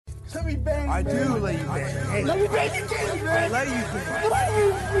Let me bang. I do let you bang. Hey, let me bang you, man. I let you bang. I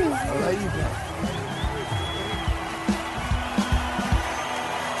let you bang.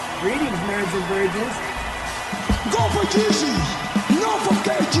 Greetings, marrieds and virgins. Go for Jesus. No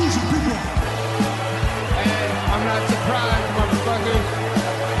forget Jesus, people. And I'm not surprised, motherfuckers.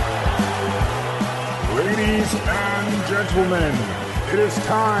 Ladies and gentlemen, it is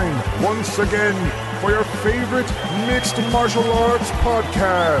time once again for your favorite mixed martial arts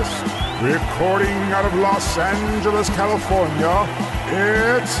podcast. Recording out of Los Angeles, California,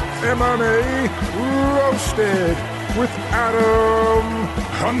 it's MMA Roasted with Adam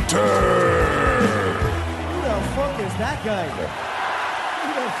Hunter. Who the fuck is that guy?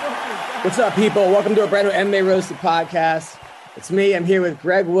 What's up, people? Welcome to a brand new MMA Roasted podcast. It's me. I'm here with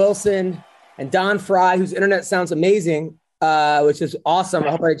Greg Wilson and Don Fry, whose internet sounds amazing, which is awesome. I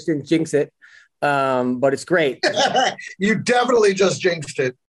hope I just didn't jinx it, but it's great. You definitely just jinxed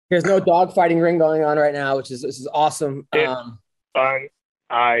it. There's no dog fighting ring going on right now, this is awesome. Ilber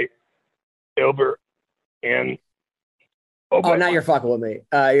and oh, now you're fucking with me.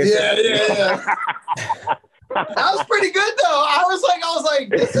 Yeah. That was pretty good, though. I was like,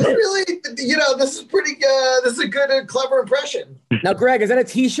 this is really, this is pretty good. This is a good and clever impression. Now, Greg, is that a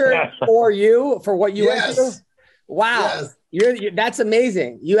T-shirt for you for what you went through? Wow, you're that's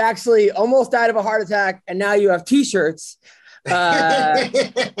amazing. You actually almost died of a heart attack, and now you have T-shirts. And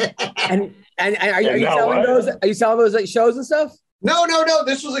are you selling those? Are you selling those at shows and stuff? No.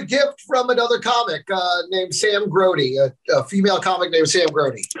 This was a gift from another comic named Sam Grody, a female comic named Sam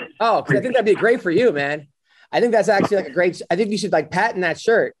Grody. Oh, because I think that'd be great for you, man. I think that's actually like a great. I think you should like patent that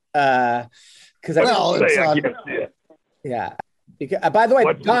shirt. Because yeah. Because, by the way,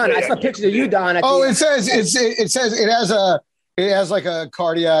 Don, I saw pictures of you, Don. It says it has like a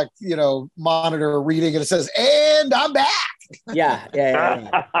cardiac, monitor reading, and it says, "And I'm back." Yeah.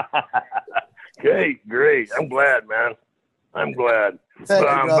 Great. I'm glad, man. I'm glad. But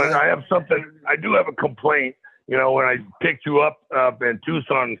I have something. I do have a complaint. When I picked you up in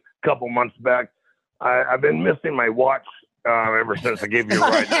Tucson a couple months back, I've been missing my watch ever since I gave you a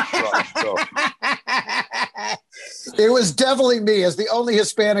ride in the truck. So. It was definitely me. As the only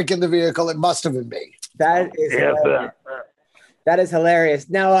Hispanic in the vehicle, it must have been me. That is hilarious.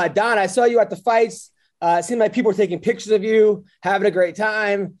 Now, Don, I saw you at the fights. It seemed like people were taking pictures of you, having a great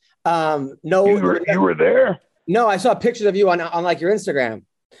time. You were there? No, I saw pictures of you on like your Instagram.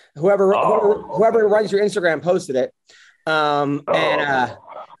 Whoever runs your Instagram posted it. And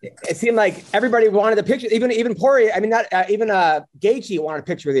it seemed like everybody wanted a picture. Even Poirier. I mean, not even Gaethje wanted a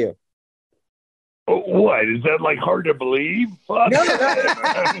picture with you. What is that like hard to believe? Fuck. No.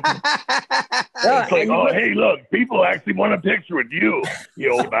 It's like, hey, look, people actually want a picture with you,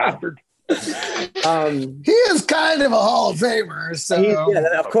 you old bastard. He is kind of a Hall of Famer, so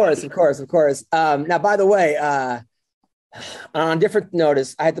of course. Now, by the way, on a different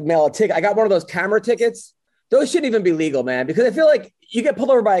notice, I had to mail a ticket. I got one of those camera tickets. Those shouldn't even be legal, man, because I feel like you get pulled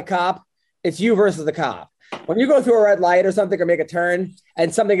over by a cop, it's you versus the cop. When you go through a red light or something or make a turn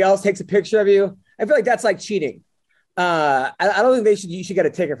and something else takes a picture of you, I feel like that's like cheating. I don't think you should get a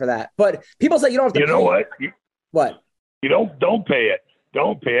ticket for that. But people say you don't have to pay. You know what? What? You don't pay it.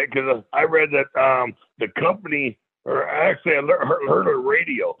 Don't pay it, because I read that the company, or actually I heard on the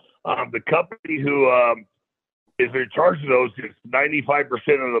radio, the company who is in charge of those is 95%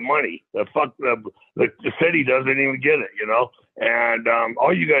 of the money. The city doesn't even get it, And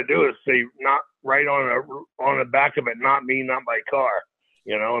all you gotta do is say not right on the back of it, not me, not my car,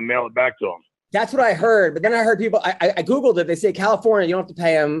 and mail it back to them. That's what I heard. But then I heard people. I Googled it. They say California, you don't have to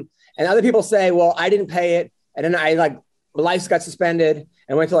pay them, and other people say, well, I didn't pay it, and then my license got suspended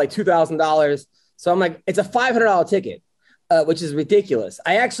and went to like $2,000. So I'm like, it's a $500 ticket, which is ridiculous.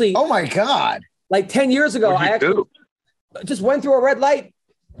 I actually, oh my God, like 10 years ago, I actually just went through a red light,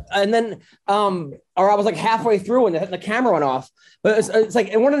 and then, or I was like halfway through and the camera went off. But it's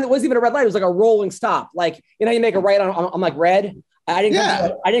like, and it wasn't even a red light; it was like a rolling stop. Like you make a right on like red. I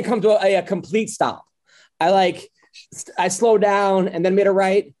didn't come to a complete stop. I slowed down and then made a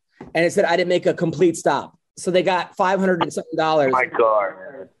right, and it said I didn't make a complete stop. So they got $500 and something. My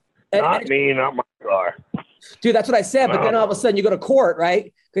car. Not me, not my car. Dude, that's what I said. But then all of a sudden you go to court, right?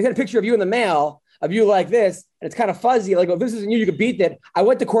 Because they had a picture of you in the mail, of you like this, and it's kind of fuzzy. Like, if this isn't you could beat it. I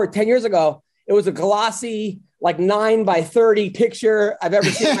went to court 10 years ago. It was a glossy, like 9x30 picture I've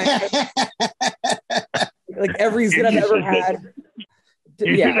ever seen. Like every zit I've ever had.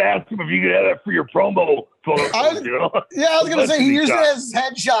 You should ask him if you could have that for your promo photo. I was going to say, he used it as his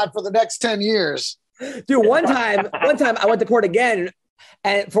headshot for the next 10 years. Dude, one time I went to court again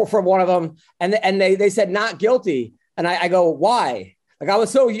and for one of them, and they said not guilty. And I go, why? Like I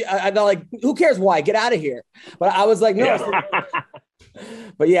was I'm like, who cares why? Get out of here. But I was like, no. Yeah.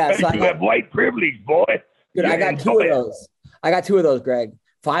 But yeah, so you have white privilege, boy. Dude, I got two of those. I got two of those, Greg.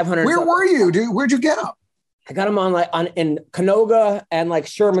 500. Where were you, dude? Where'd you get them? I got them in Canoga and like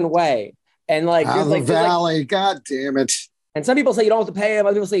Sherman Way. And like, the Valley. God damn it. And some people say you don't have to pay them.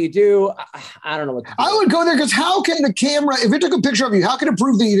 Other people say you do. I don't know what to do. I would go there because how can the camera, if it took a picture of you, how can it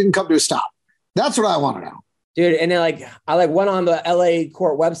prove that you didn't come to a stop? That's what I want to know. Dude, and then I went on the LA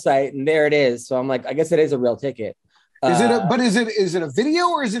court website and there it is. So I'm like, I guess it is a real ticket. Is it a video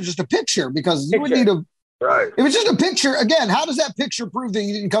or is it just a picture? Because you would need right. If it's just a picture, again, how does that picture prove that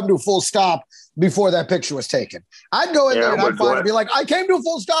you didn't come to a full stop before that picture was taken? I'd go in there and I'd find and be like, I came to a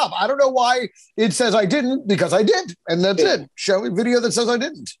full stop. I don't know why it says I didn't, because I did. And that's it. Show me a video that says I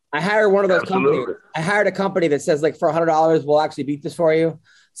didn't. I hired one of those companies. I hired a company that says like for $100, we'll actually beat this for you.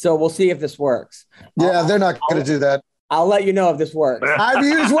 So we'll see if this works. Yeah, they're not going to do that. I'll let you know if this works. I've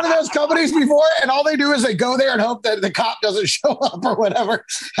used one of those companies before, and all they do is they go there and hope that the cop doesn't show up or whatever.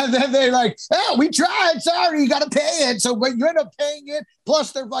 And then they're like, oh, we tried. Sorry, you got to pay it. So when you end up paying it,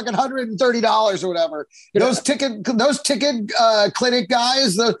 plus they're fucking $130 or whatever. Those ticket clinic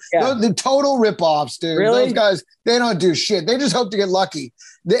guys, the total ripoffs, dude. Really? Those guys, they don't do shit. They just hope to get lucky.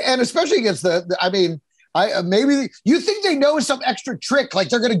 And especially against maybe you think they know some extra trick, like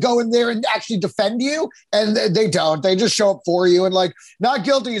they're going to go in there and actually defend you, and they don't. They just show up for you and like not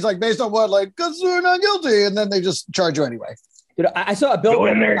guilty. He's like, based on what? Like, because we're not guilty, and then they just charge you anyway. Dude, I saw a billboard.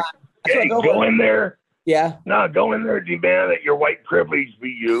 Go in there. Go in there. Yeah. No, go in there, demand that your white privilege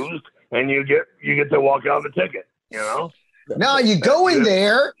be used, and you get to walk out the ticket. You know. No, you go in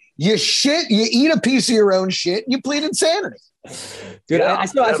there, you shit, you eat a piece of your own shit, and you plead insanity. Dude, yeah, I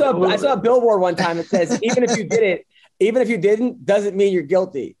saw a billboard one time that says even if you didn't, doesn't mean you're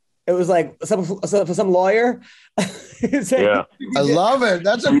guilty. It was like for some lawyer. Yeah, I love it.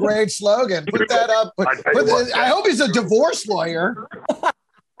 That's a great slogan. Put that up. I hope he's a divorce lawyer.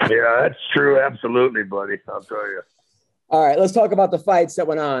 Yeah, that's true. Absolutely, buddy. I'll tell you. All right, let's talk about the fights that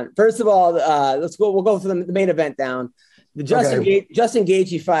went on. First of all, we'll go through the main event down. The Justin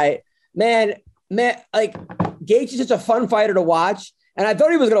Gaethje fight, man, like Gaethje is such a fun fighter to watch, and I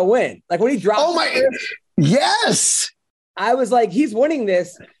thought he was going to win. Like when he dropped, yes, I was like, he's winning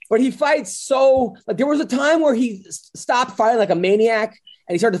this, but he fights so like there was a time where he stopped fighting like a maniac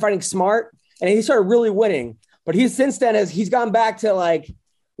and he started fighting smart, and he started really winning. But since then he's gone back to like,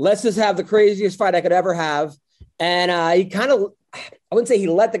 let's just have the craziest fight I could ever have, and he kind of, I wouldn't say he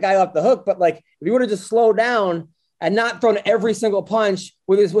let the guy off the hook, but like if he would have just slowed down and not thrown every single punch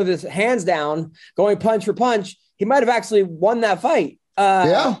with his hands down, going punch for punch, he might have actually won that fight.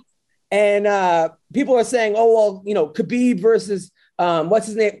 And people are saying, oh, well, Khabib versus what's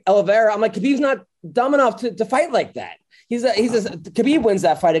his name, Oliveira. I'm like, Khabib's not dumb enough to fight like that. Khabib wins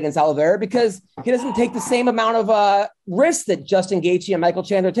that fight against Oliveira because he doesn't take the same amount of risk that Justin Gaethje and Michael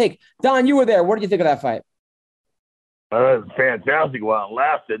Chandler take. Don, you were there. What did you think of that fight? It was fantastic while it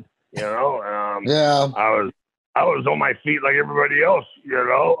lasted. I was on my feet like everybody else,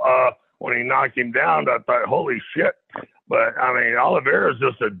 when he knocked him down. I thought, holy shit. But, I mean, Oliveira is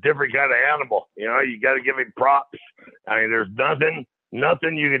just a different kind of animal. You got to give him props. I mean, there's nothing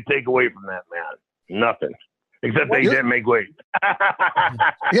you can take away from that man. Nothing. Except they didn't make weight.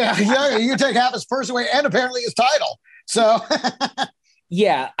 yeah, you can take half his purse away and apparently his title. So...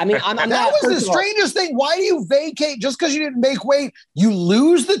 Yeah, I mean, that was the strangest thing. Why do you vacate just because you didn't make weight? You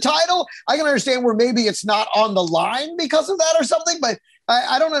lose the title. I can understand where maybe it's not on the line because of that or something, but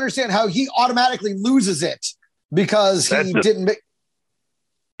I don't understand how he automatically loses it because he didn't make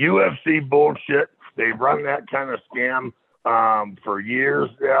UFC bullshit. They run that kind of scam for years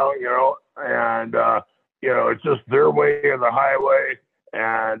now, and it's just their way or the highway,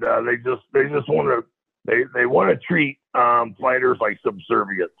 and they just want to. They want to treat fighters like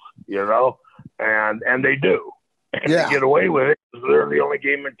subservients, and they do. And they get away with it because they're the only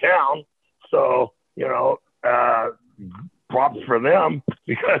game in town. So, props for them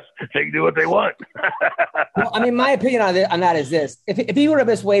because they can do what they want. Well, I mean, my opinion on that is this. If he would have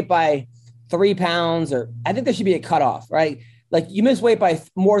missed weight by 3 pounds, or I think there should be a cutoff, right? Like you miss weight by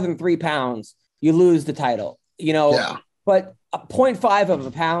more than 3 pounds, you lose the title, but a 0.5 of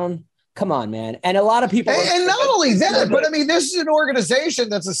a pound, come on, man. And a lot of people... And not only that, but I mean, this is an organization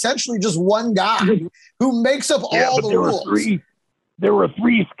that's essentially just one guy who makes up all the rules. There were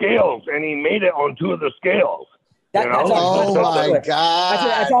 3 scales, and he made it on 2 of the scales. That's my God.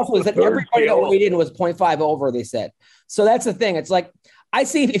 That's also that everybody that weighed in was 0.5 over, they said. So that's the thing. It's like, I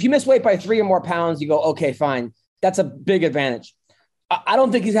see if you miss weight by 3 or more pounds, you go, okay, fine. That's a big advantage. I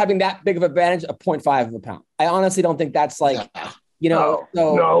don't think he's having that big of an advantage of 0.5 of a pound. I honestly don't think that's like...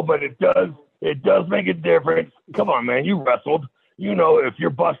 No, but it does make a difference. Come on, man, you wrestled. If you're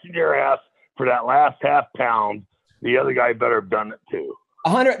busting your ass for that last half pound, the other guy better have done it too.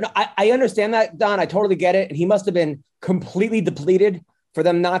 100. No, I understand that, Don. I totally get it. And he must have been completely depleted for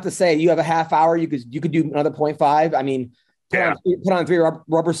them not to say you have a half hour. You could do another 0.5. I mean, put on 3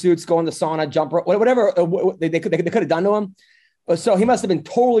 rubber suits, go in the sauna, jump, whatever they could have done to him. So he must have been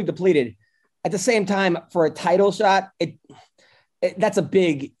totally depleted. At the same time, for a title shot, that's a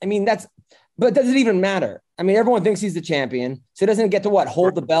big. I mean, but does it even matter? I mean, everyone thinks he's the champion, so he doesn't get to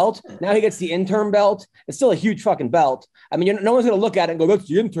hold the belt. Now he gets the interim belt. It's still a huge fucking belt. I mean, no one's going to look at it and go, "That's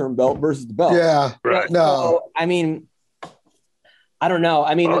the interim belt versus the belt." Yeah, right. No, so, I mean, I don't know.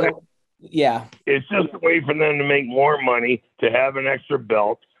 I mean, yeah, it's just a way for them to make more money, to have an extra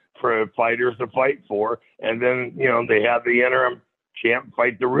belt for fighters to fight for, and then they have the interim champ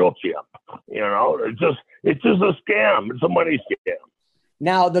fight the real champ. It's just a scam. It's a money scam.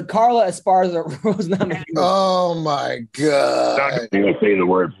 Now, the Carla Esparza Rose Namajunas. Oh my God! Now, don't even say the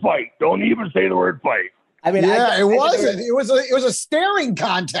word fight. Don't even say the word fight. I mean, it wasn't. It was a staring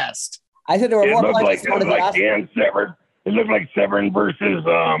contest. I said there were more punches. It looked like Dan Severn. It looked like Severn versus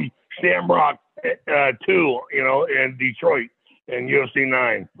Shamrock 2. In Detroit in UFC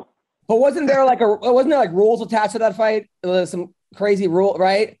 9. But wasn't there rules attached to that fight? Some crazy rule,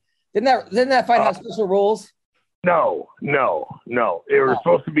 right? Didn't that fight have special rules? No. It was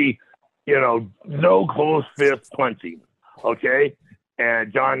supposed to be, no close fist punching. Okay.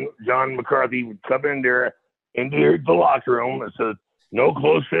 And John McCarthy would come in there into the locker room and said, no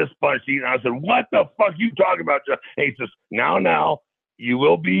close fist punching. And I said, what the fuck you talking about, John? And he says, now, you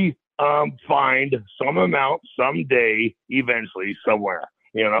will be fined some amount someday, eventually, somewhere,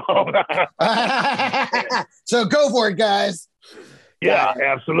 So go for it, guys. Yeah,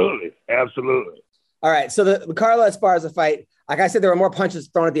 absolutely. All right, so the Carla Esparza fight, like I said, there were more punches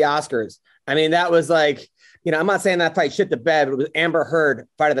thrown at the Oscars. I mean, that was like, I'm not saying that fight shit the bed, but it was Amber Heard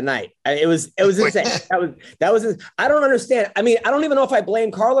fight of the night. I mean, it was insane. that was. I don't understand. I mean, I don't even know if I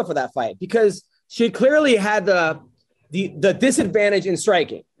blame Carla for that fight because she clearly had the disadvantage in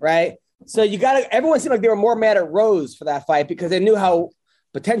striking, right? So everyone seemed like they were more mad at Rose for that fight because they knew how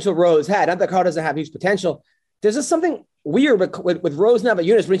potential Rose had. Not that Carla doesn't have huge potential. There's just something weird with Rose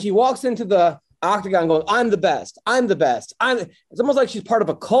Namajunas when she walks into the octagon going, I'm the best. It's almost like she's part of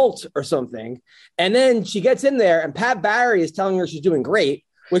a cult or something. And then she gets in there and Pat Barry is telling her she's doing great.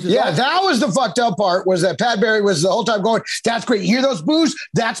 Which is that was the fucked up part, was that Pat Barry was the whole time going, that's great. You hear those boos?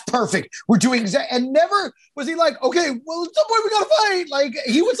 That's perfect. We're doing and never was he like, okay, well, at some point we got to fight. Like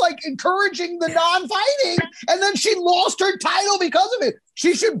he was like encouraging the non-fighting and then she lost her title because of it.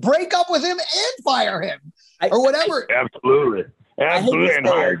 She should break up with him and fire him or whatever. Absolutely. And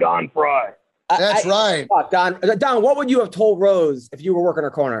hire Don Fry. That's right. Don, what would you have told Rose if you were working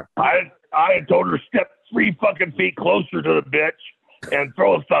her corner? I had told her step 3 fucking feet closer to the bitch and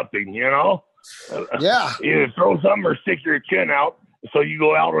throw something, Yeah. Either throw something or stick your chin out so you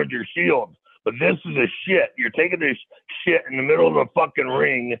go out with your shield. But this is a shit. You're taking this shit in the middle of the fucking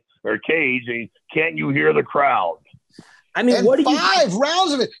ring or cage and can't you hear the crowd? I mean, and what do you 5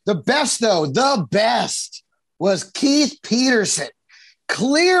 rounds of it. The best was Keith Peterson.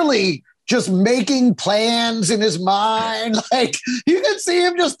 Clearly just making plans in his mind. Like you could see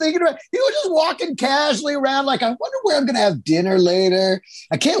him just thinking about, he was just walking casually around. Like, I wonder where I'm going to have dinner later.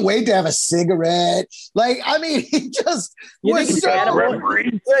 I can't wait to have a cigarette. Like, I mean, he just was so.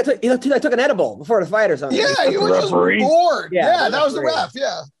 He took an edible before the fight or something. Yeah, he was just bored. Yeah, that was the ref.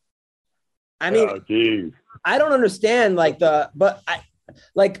 Yeah. I mean, I don't understand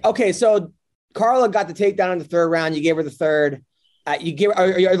okay, so Carla got the takedown in the 3rd round. You gave her the 3rd. You gave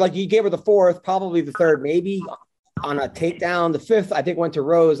her the 4th, probably the 3rd, maybe on a takedown. The 5th, I think, went to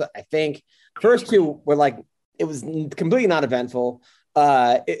Rose. I think first 2 were like, it was completely not eventful.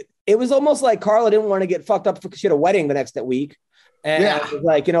 It was almost like Carla didn't want to get fucked up because she had a wedding the next week. And I was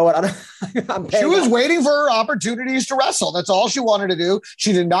like, you know what? She was waiting for her opportunities to wrestle. That's all she wanted to do.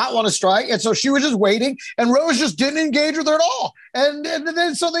 She did not want to strike. And so she was just waiting. And Rose just didn't engage with her at all. And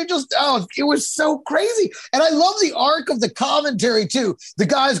then so they just, it was so crazy. And I love the arc of the commentary too. The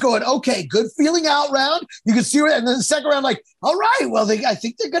guys going, okay, good feeling out round. You can see it. And then the 2nd round, like, all right, well, I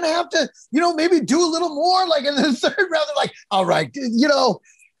think they're going to have to, maybe do a little more. Like in the 3rd round, they're like, all right,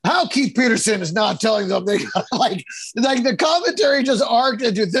 how Keith Peterson is not telling them they like the commentary just arced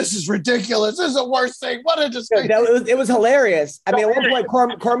into this is ridiculous. This is the worst thing. What a disgrace. It was hilarious. I mean, at one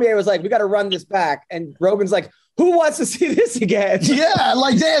point Cormier was like, we got to run this back. And Rogan's like, Who wants to see this again? Yeah,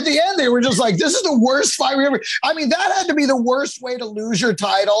 like at the end, they were just like, this is the worst fight we ever. I mean, that had to be the worst way to lose your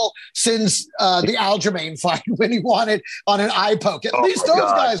title since the Aljamain fight when he won it on an eye poke. At least those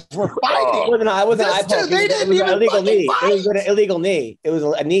guys were fighting. It wasn't an eye poke. They didn't even an illegal knee. fight. It was an illegal knee. It was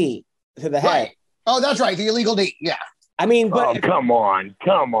a knee to the head. Right. Oh, that's right. The illegal knee. Yeah. I mean, but come on.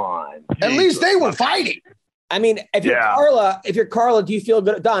 At least they were fighting. I mean, if you're Carla, do you feel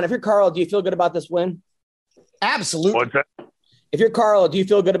good? Don, if you're Carla, do you feel good about this win? Absolutely. What's that? If you're Carla, do you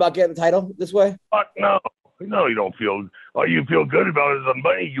feel good about getting the title this way? Fuck no. No, you don't feel. All you feel good about is the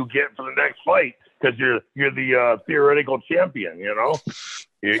money you get for the next fight because you're the theoretical champion. You know,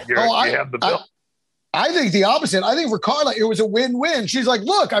 you have the belt. I think the opposite. I think for Carla, it was a win-win. She's like,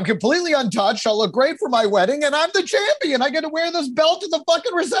 look, I'm completely untouched. I'll look great for my wedding, and I'm the champion. I get to wear this belt at the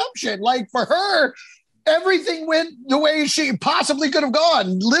fucking reception. Like, for her, everything went the way she possibly could have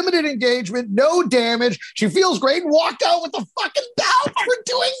gone. Limited engagement, no damage. She feels great and walked out with the fucking belt for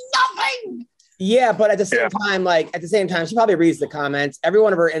doing nothing. Yeah, but at the same time, she probably reads the comments. Every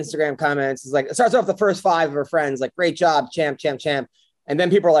one of her Instagram comments is like, it starts off the first 5 of her friends, like, great job, champ. And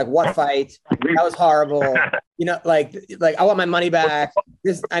then people are like, what fight? That was horrible. You know, like I want my money back.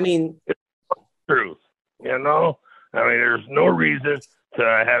 Truth. You know, I mean, there's no reason to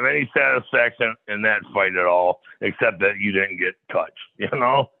have any satisfaction in that fight at all, except that you didn't get touched, you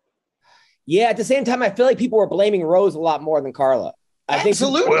know? Yeah, at the same time, I feel like people were blaming Rose a lot more than Carla.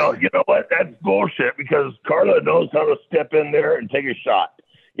 Absolutely. Well, you know what? That's bullshit because Carla knows how to step in there and take a shot.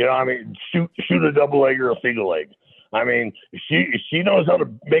 You know, I mean, shoot a double leg or a single leg. I mean, she knows how to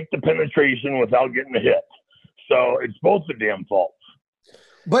make the penetration without getting a hit. So it's both the damn faults.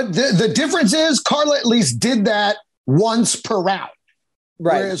 But the difference is Carla at least did that once per round.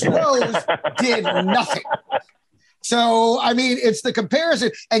 Right. Whereas Rose did nothing. So, I mean, it's the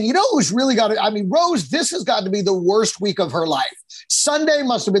comparison. And you know who's really got it? I mean, Rose, this has got to be the worst week of her life. Sunday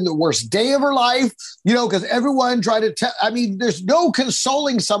must have been the worst day of her life, you know, because everyone tried to tell. I mean, there's no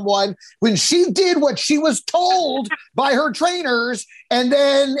consoling someone when she did what she was told by her trainers. And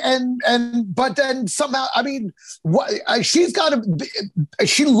but then somehow, I mean, she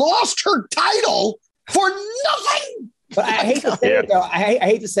lost her title for nothing. But I hate to say it, though. I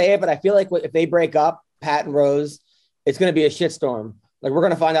hate to say it, but I feel like if they break up, Pat and Rose, it's going to be a shitstorm. Like, we're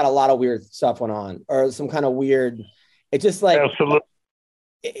going to find out a lot of weird stuff went on or some kind of weird. It's just like, absolutely.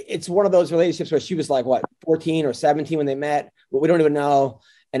 It's one of those relationships where she was like, what, 14 or 17 when they met, but we don't even know.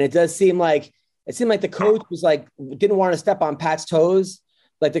 And it seemed like the coach was like, didn't want to step on Pat's toes.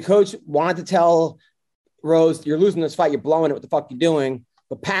 Like, the coach wanted to tell Rose, you're losing this fight. You're blowing it. What the fuck you doing?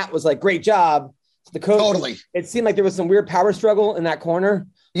 But Pat was like, great job. So the coach, totally. It seemed like there was some weird power struggle in that corner.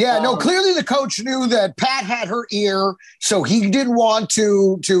 Yeah, no, clearly the coach knew that Pat had her ear, so he didn't want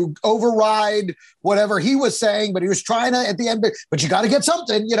to override whatever he was saying, but he was trying to, at the end, but you got to get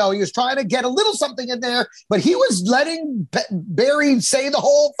something, you know, he was trying to get a little something in there, but he was letting Barry say the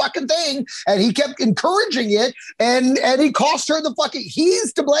whole fucking thing, and he kept encouraging it, and he cost her the fucking,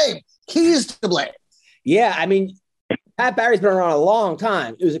 he's to blame. Yeah, I mean, Pat Barry's been around a long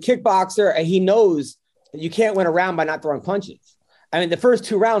time. He was a kickboxer, and he knows that you can't win a round by not throwing punches. I mean, the first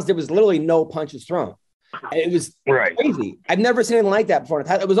 2 rounds, there was literally no punches thrown. It was crazy. I've never seen anything like that before.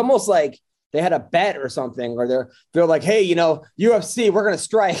 It was almost like they had a bet or something, or they're like, hey, you know, UFC, we're going to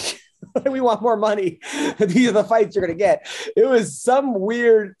strike. We want more money. These are the fights you're going to get. It was something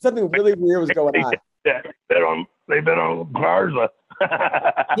really weird was going on. They've been on Garza.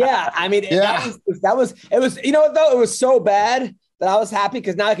 Yeah, I mean, that was, you know what, though? It was so bad that I was happy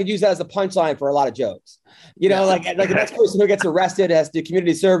because now I could use that as a punchline for a lot of jokes. You know, like the next person who gets arrested has to do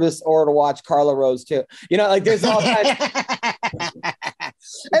community service or to watch Carla Rose too. You know, like there's all kinds. And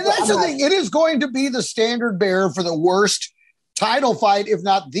that's the thing. It is going to be the standard bearer for the worst title fight, if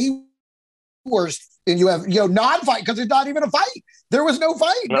not the worst. And you have, non-fight because it's not even a fight. There was no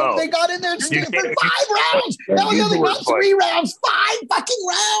fight. No. They got in there and stayed for 5 rounds. Now they got 3 rounds, 5 fucking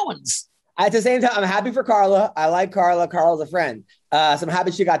rounds. At the same time, I'm happy for Carla. I like Carla. Carla's a friend. So I'm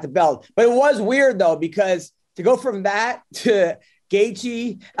happy she got the belt. But it was weird, though, because to go from that to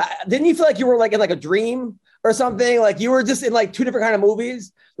Gaethje, didn't you feel like you were like in like a dream or something? Like you were just in like 2 different kind of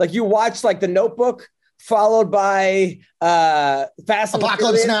movies? Like you watched like The Notebook followed by Fast and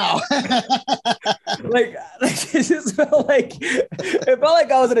Apocalypse Now. like it just felt like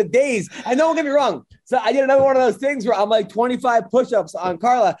I was in a daze. And don't get me wrong. So I did another one of those things where I'm like 25 push-ups on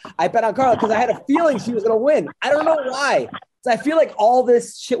Carla. I bet on Carla because I had a feeling she was going to win. I don't know why. So I feel like all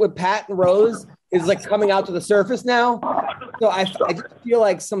this shit with Pat and Rose is like coming out to the surface now. So I just feel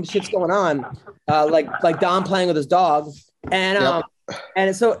like some shit's going on, like Dom playing with his dog. And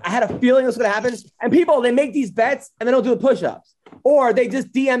And so I had a feeling this was going to happen. And people, they make these bets and they don't do the push-ups. Or they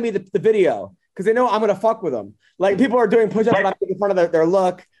just DM me the video because they know I'm going to fuck with them. Like people are doing push-ups and I'm making fun of their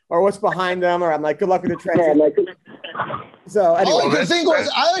look or what's behind them. Or I'm like, good luck with the transition. So anyway. All I could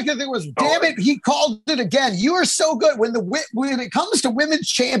think was, damn it, he called it again. You are so good. When it comes to women's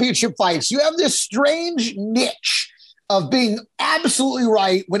championship fights, you have this strange niche of being absolutely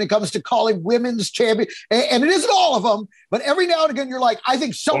right when it comes to calling women's champion. And it isn't all of them, but every now and again, you're like, I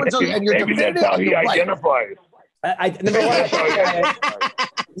think so-and-so, and you're definitive. That's how he identifies. Number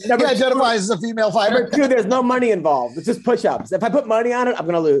he identifies as a female fighter. Number two, there's no money involved. It's just push-ups. If I put money on it, I'm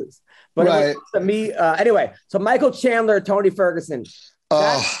going to lose. But right. To me, anyway, so Michael Chandler, Tony Ferguson.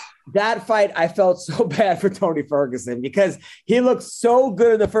 That fight, I felt so bad for Tony Ferguson because he looked so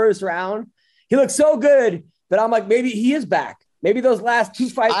good in the first round. He looked so good that I'm like, maybe he is back. Maybe those last two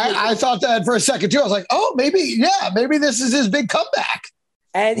fights. I thought that for a second too. I was like, oh, maybe this is his big comeback.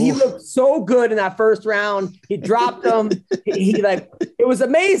 And he looked so good in that first round. He dropped him. he it was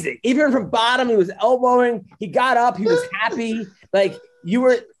amazing. Even from bottom, he was elbowing. He got up. He was happy.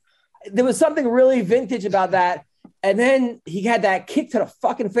 There was something really vintage about that. And then he had that kick to the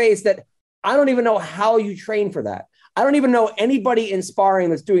fucking face that I don't even know how you train for that. I don't even know anybody in sparring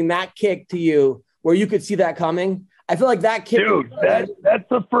that's doing that kick to you where you could see that coming. I feel like that kick. Dude, that's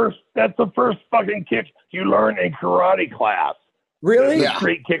the first fucking kick you learn in karate class. Really? Yeah.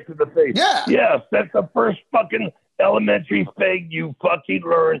 Straight kick to the face. Yeah. Yes, that's the first fucking elementary thing you fucking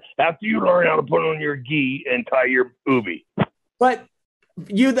learn after you learn how to put on your gi and tie your ubi. But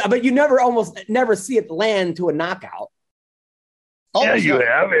you almost never see it land to a knockout. Yeah, you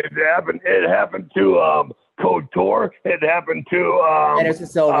have. It happened to Couture. It happened to Anderson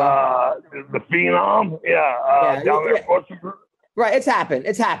Silva. The Phenom. Down there. Right, it's happened.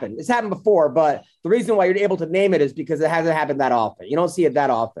 It's happened before, but the reason why you're able to name it is because it hasn't happened that often. You don't see it that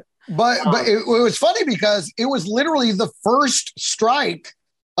often. But it was funny because it was literally the first strike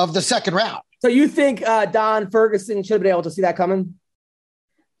of the second round. So you think Don Ferguson should have been able to see that coming?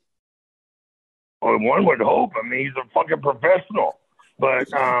 Well, one would hope. I mean, he's a fucking professional, but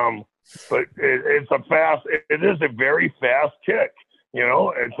it is a very fast kick. You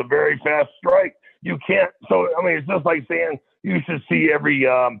know, it's a very fast strike. You can't. So I mean, it's just like saying you should see every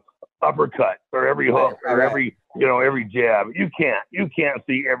uppercut or every hook or every jab. You can't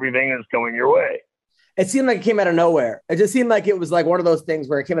see everything that's coming your way. It seemed like it came out of nowhere. It just seemed like it was like one of those things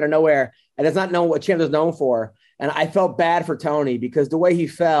where it came out of nowhere and it's not known what Chandler's known for. And I felt bad for Tony because the way he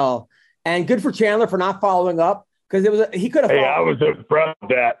fell, and good for Chandler for not following up because he could have. Hey, I was impressed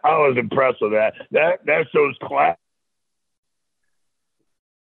with that. That shows class.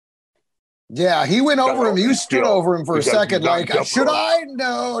 Yeah, he went over him. You stood over him for a second. Like, should I?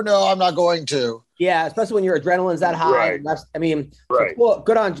 No, I'm not going to. Yeah, especially when your adrenaline's that high. Right. So cool.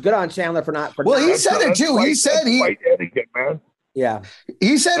 Good on Chandler for not. He said it too. He said fight etiquette, man. Yeah.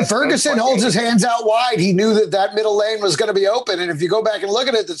 He said Ferguson holds his hands out wide. He knew that middle lane was going to be open. And if you go back and look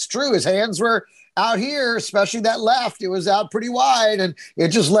at it, that's true. His hands were out here, especially that left. It was out pretty wide, and it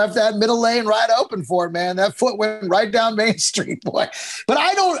just left that middle lane right open for him, man. That foot went right down Main Street, boy. But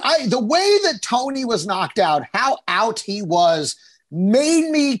the way that Tony was knocked out, how out he was, made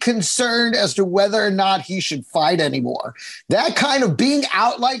me concerned as to whether or not he should fight anymore. That kind of being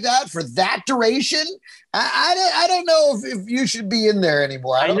out like that for that duration, I don't know if you should be in there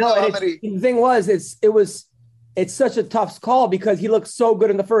anymore. I don't know how many. The thing was, it's such a tough call because he looked so good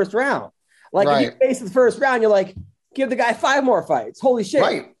in the first round. Like if you face the first round, you're like, give the guy 5 more fights. Holy shit.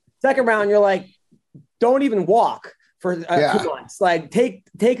 Right. Second round, you're like, don't even walk for 2 months. Like take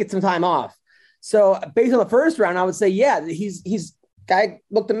it some time off. So based on the first round, I would say, yeah, he's guy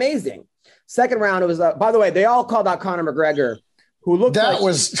looked amazing. Second round, it was, by the way, they all called out Conor McGregor, who looked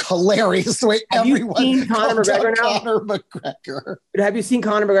was hilarious the way everyone seen Conor McGregor now? Conor McGregor. Have you seen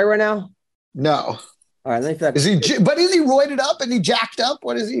Conor McGregor right now? No. All right, let me feel is he roided up and he jacked up?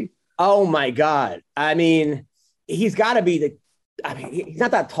 What is he? Oh my God. I mean, he's got to be he's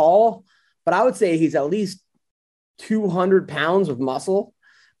not that tall, but I would say he's at least 200 pounds of muscle.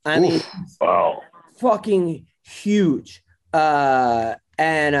 I mean, wow, fucking huge. McGregor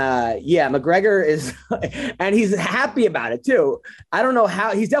is, and he's happy about it too. I don't know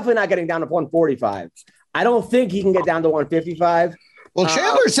how. He's definitely not getting down to 145. I don't think he can get down to 155. Well,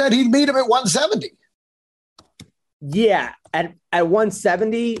 Chandler said he'd meet him at 170. Yeah, at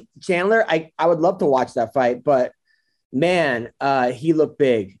 170, Chandler, I would love to watch that fight, but man, he looked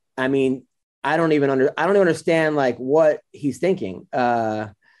big. I mean, I don't even understand like what he's thinking.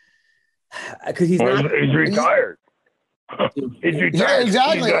 Because he's retired. He's retired. Yeah,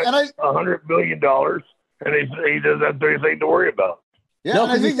 exactly. He's got $100 million, and he doesn't have anything to worry about. Yeah, No,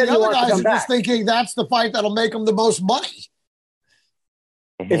 and I 'cause he think said the he other wants to guys come are just back. thinking that's the fight that'll make him the most money.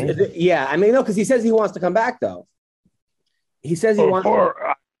 Yeah, I mean, no, because he says he wants to come back, though. He says he wants.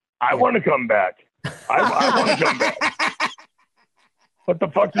 I want to come back. I want to come back. What the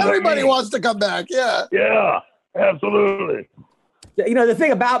fuck does Everybody that mean? wants to come back. Yeah. Yeah, absolutely. You know, the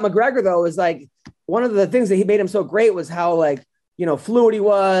thing about McGregor, though, is like one of the things that he made him so great was how, like, you know, fluid he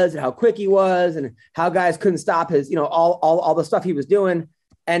was and how quick he was and how guys couldn't stop his, you know, all the stuff he was doing.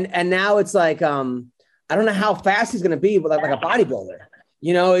 And now it's like, I don't know how fast he's going to be, but like a bodybuilder.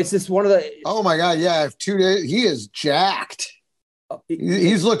 You know, it's just one of the. Oh my God! Yeah, 2 days. He is jacked.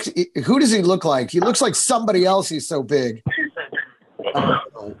 He's looked. Who does he look like? He looks like somebody else. He's so big.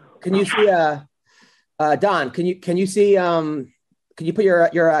 Can you see? Don, can you see? Can you put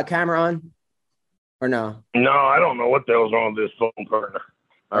your camera on, or no? No, I don't know what the hell's wrong with this phone partner.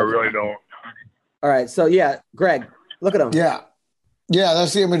 I really don't. All right, so yeah, Greg, look at him. Yeah,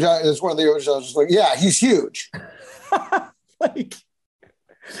 that's the image. That's one of the images. I was just like, yeah, he's huge. Like,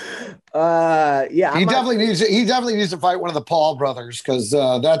 yeah, He definitely needs to fight one of the Paul brothers because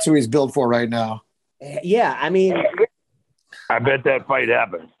that's who he's built for right now. Yeah, I mean, I bet that fight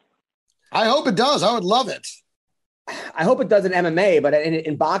happens. I hope it does. I would love it. I hope it does in MMA, but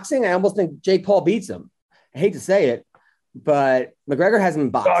in boxing, I almost think Jake Paul beats him. I hate to say it, but McGregor hasn't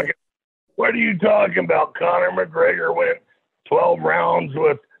been boxing. What are you talking about? Conor McGregor went 12 rounds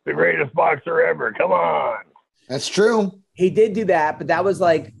with the greatest boxer ever. Come on. That's true. He did do that, but that was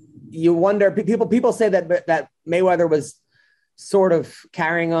like, you wonder, people say that Mayweather was sort of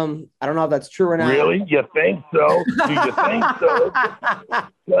carrying him. I don't know if that's true or not. Really? You think so? Do you think so?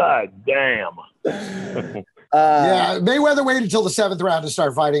 God damn. Yeah, Mayweather waited until the 7th round to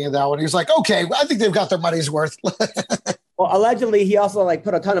start fighting in that one. He was like, okay, I think they've got their money's worth. Well, allegedly, he also like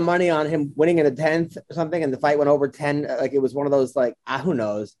put a ton of money on him winning in the 10th or something, and the fight went over 10. Like it was one of those like, who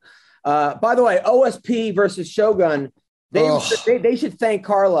knows? By the way, OSP versus Shogun, they should thank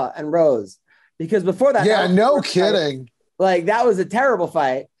Carla and Rose because before that, yeah, no kidding. Like that was a terrible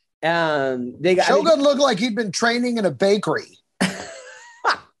fight. Shogun looked like he'd been training in a bakery.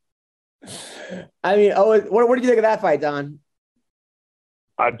 I mean, what did you think of that fight, Don?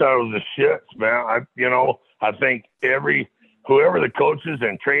 I thought it was a shit, man. I think whoever the coaches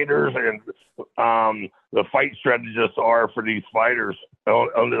and trainers and the fight strategists are for these fighters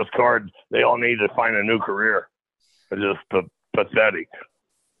on this card, they all need to find a new career. It's just pathetic.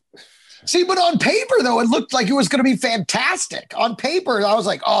 See, but on paper, though, it looked like it was going to be fantastic. On paper, I was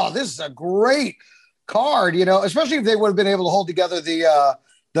like, oh, this is a great card, you know, especially if they would have been able to hold together the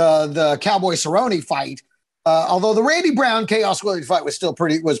Cowboy Cerrone fight. Although the Randy Brown Chaos Williams fight was still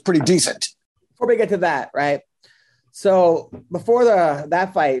pretty decent. Before we get to that, right? So before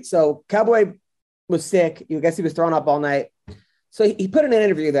that fight, so Cowboy was sick. You guess he was thrown up all night. So he put in an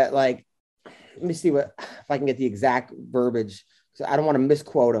interview that like, let me see if I can get the exact verbiage. So I don't want to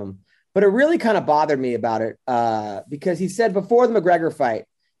misquote him, but it really kind of bothered me about it because he said before the McGregor fight,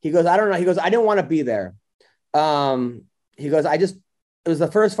 he goes, I don't know. He goes, I didn't want to be there. He goes, it was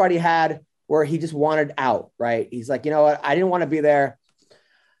the first fight he had where he just wanted out, right? He's like, you know what? I didn't want to be there.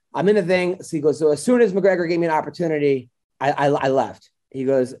 I'm in the thing. So he goes, so as soon as McGregor gave me an opportunity, I left. He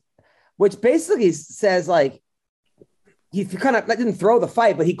goes, which basically says like, he kind of didn't throw the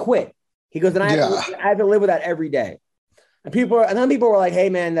fight, but he quit. He goes, and I have to live with that every day. And then people were like, hey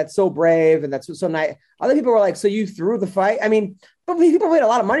man, that's so brave. And that's so nice. Other people were like, so you threw the fight? I mean, but people paid a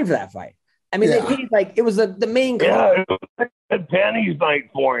lot of money for that fight. I mean, they paid like, it was the main. Yeah, it was a pennies night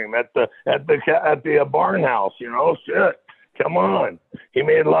for him at the barn house, you know, shit. Come on. He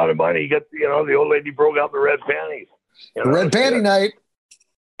made a lot of money. He got, the old lady broke out the red panties. The red panty night.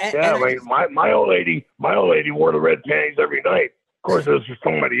 Yeah, my old lady wore the red panties every night. Of course, it was for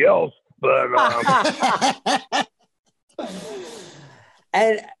somebody else, but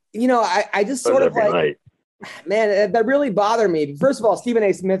and I just sort of like, night. Man, that really bothered me. First of all, Stephen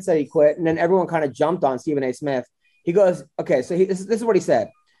A. Smith said he quit, and then everyone kind of jumped on Stephen A. Smith. He goes, okay, so this is what he said.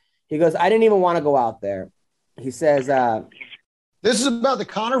 He goes, I didn't even want to go out there. He says, this is about the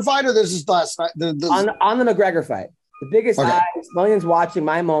Conor fight, or this is last night? On the McGregor fight. The biggest eyes, millions watching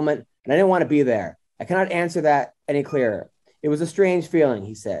my moment, and I didn't want to be there. I cannot answer that any clearer. It was a strange feeling,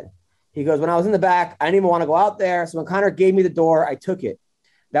 he said. He goes, when I was in the back, I didn't even want to go out there. So when Conor gave me the door, I took it.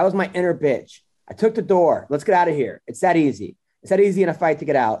 That was my inner bitch. I took the door. Let's get out of here. It's that easy. It's that easy in a fight to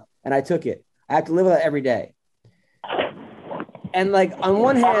get out. And I took it. I have to live with that every day. And like, on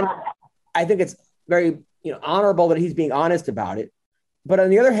one hand, I think it's very, honorable that he's being honest about it. But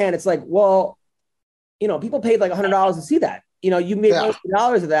on the other hand, it's like, well, people paid like $100 to see that. You made $100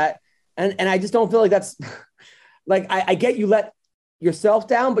 of that. And I just don't feel like that's like, I get you let yourself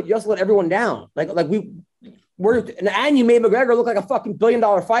down, but you also let everyone down. And you made McGregor look like a fucking $1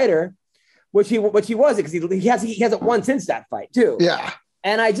 billion fighter, which he was, because he hasn't won since that fight too. Yeah.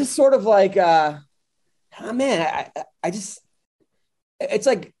 And I just sort of like, it's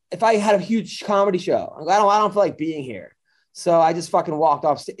like if I had a huge comedy show, I don't feel like being here. So I just fucking walked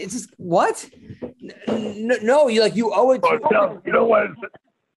off. It's just, what? No, you owe it to you know what?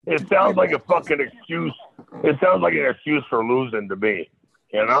 It sounds like a fucking excuse. It sounds like an excuse for losing to me,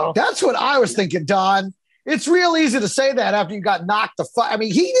 you know? That's what I was thinking, Don. It's real easy to say that after you got knocked the fight. I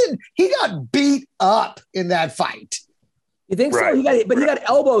mean, he got beat up in that fight. You think so? He got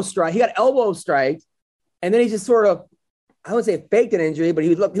elbow strike. He got elbow strike, and then he just sort of, I wouldn't say faked an injury, but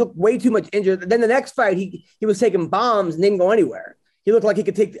he looked way too much injured. Then the next fight, he was taking bombs and didn't go anywhere. He looked like he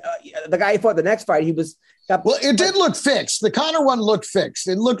could take the guy he fought the next fight. Well, it did look fixed. The Conor one looked fixed.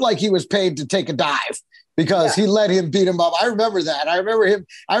 It looked like he was paid to take a dive because he let him beat him up. I remember that. I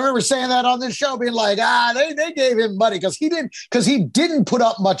remember saying that on this show, being like, they gave him money because he didn't put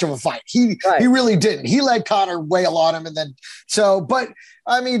up much of a fight. He really didn't. He let Conor wail on him, and then but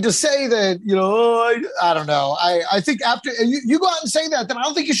I mean, to say that, I don't know. I think after you go out and say that, then I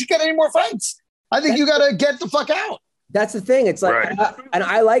don't think you should get any more fights. I think you got to get the fuck out. That's the thing. It's like, and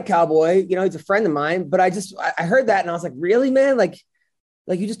I like Cowboy, he's a friend of mine, but I heard that and I was like, really, man? Like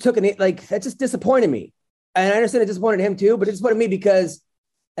you just took that just disappointed me. And I understand it disappointed him too, but it disappointed me because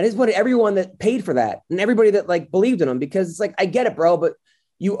I disappointed everyone that paid for that and everybody that believed in him, because it's like, I get it, bro, but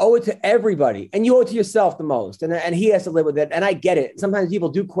you owe it to everybody and you owe it to yourself the most. And he has to live with it. And I get it. Sometimes people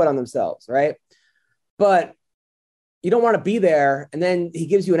do quit on themselves. Right. But you don't want to be there. And then he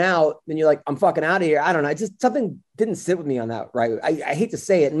gives you an out. Then you're like, I'm fucking out of here. I don't know. It's just something didn't sit with me on that. Right. I hate to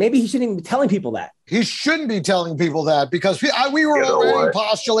say it. And maybe he shouldn't even be telling people that. He shouldn't be telling people that, because we were already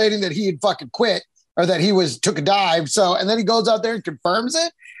postulating that he had fucking quit or that he took a dive. So, and then he goes out there and confirms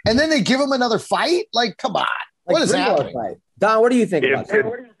it. And then they give him another fight. Like, come on. What is happening? Fight. Don, what do you think about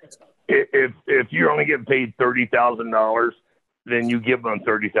that? If you're only getting paid $30,000, then you give them a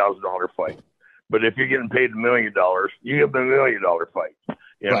 $30,000 fight. But if you're getting paid $1 million, you give them $1 million fight.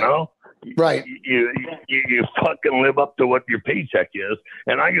 You know, right? You fucking live up to what your paycheck is,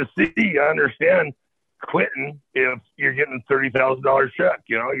 and I understand quitting if you're getting a $30,000 check.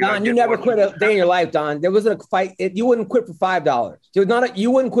 Don, you never quit a day in your life, Don. There wasn't a fight. You wouldn't quit for $5. There was not.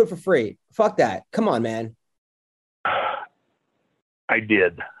 You wouldn't quit for free. Fuck that. Come on, man. I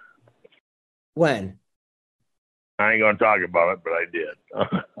did. When? I ain't going to talk about it, but I did.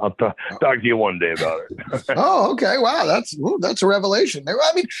 I'll talk to you one day about it. Oh, okay. Wow. That's a revelation. I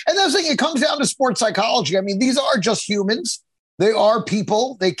mean, and that's the thing, it comes down to sports psychology. I mean, these are just humans. They are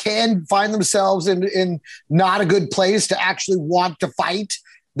people. They can find themselves in not a good place to actually want to fight.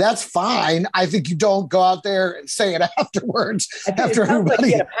 That's fine. I think you don't go out there and say it afterwards. After everybody, like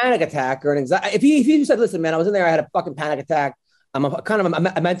he had a panic attack or an anxiety. If he said, "Listen, man, I was in there. I had a fucking panic attack. I'm kind of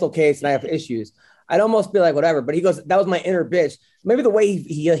a mental case, and I have issues," I'd almost be like, whatever. But he goes, "That was my inner bitch." Maybe the way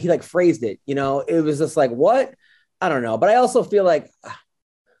he phrased it, it was just like, what? I don't know. But I also feel like,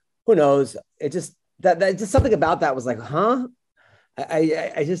 who knows? It just that just something about that was like, huh?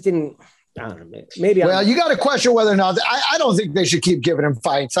 I just didn't. I don't know. Maybe. You got to question whether or not. I don't think they should keep giving him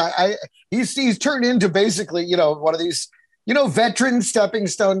fights. He's turned into basically, one of these, veteran stepping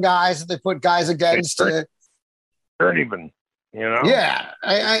stone guys that they put guys against. Journeyman, Yeah,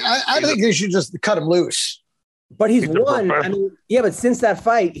 I think they should just cut him loose. But he's won. I mean, yeah, but since that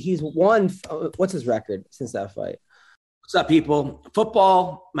fight, he's won. What's his record since that fight? What's up, people?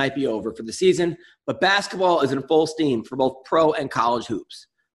 Football might be over for the season, but basketball is in full steam for both pro and college hoops.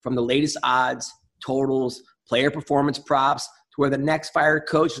 From the latest odds, totals, player performance props, to where the next fired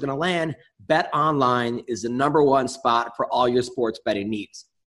coach is going to land, BetOnline is the #1 spot for all your sports betting needs.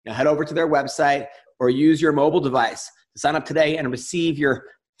 Now head over to their website or use your mobile device to sign up today and receive your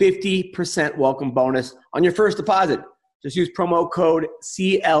 50% welcome bonus on your first deposit. Just use promo code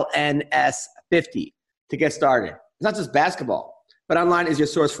CLNS50 to get started. It's not just basketball. BetOnline is your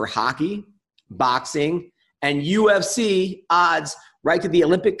source for hockey, boxing, and UFC odds, right to the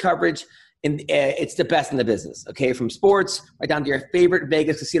Olympic coverage. And it's the best in the business, okay? From sports right down to your favorite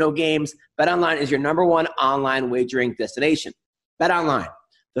Vegas casino games, BetOnline is your #1 online wagering destination. BetOnline,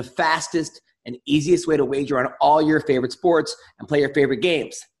 the fastest and easiest way to wager on all your favorite sports and play your favorite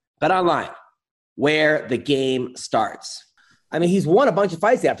games. BetOnline, where the game starts. I mean, he's won a bunch of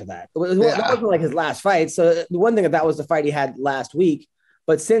fights after that. It wasn't like his last fight. So the one thing that was the fight he had last week.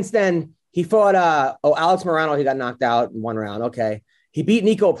 But since then, he fought Alex Morano. He got knocked out in one round. Okay. He beat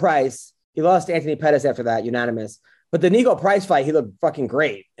Nico Price. He lost to Anthony Pettis after that, unanimous. But the Nico Price fight, he looked fucking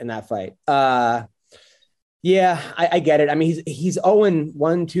great in that fight. Yeah, I get it. I mean, he's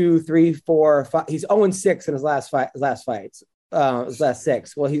 0-1, 2, 3, 4, 5. He's 0-6 in his last fights. His last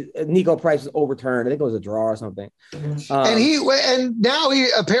 6. Well, Nico Price was overturned. I think it was a draw or something. And now he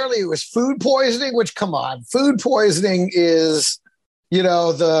apparently it was food poisoning. Which, come on, food poisoning is,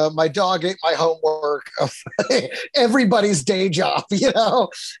 my dog ate my homework of everybody's day job.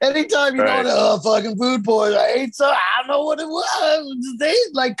 Anytime you know, fucking food poisoning, I ate so I don't know what it was. They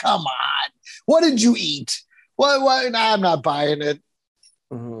like, come on, what did you eat? What? Nah, I'm not buying it.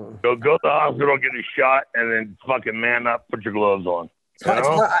 Go to the hospital, get a shot, and then fucking man up, put your gloves on.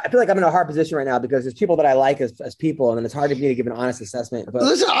 I feel like I'm in a hard position right now because there's people that I like as people, and then it's hard for me to give an honest assessment. But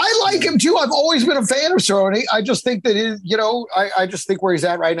listen, I like him too. I've always been a fan of Cerrone. I just think that I just think where he's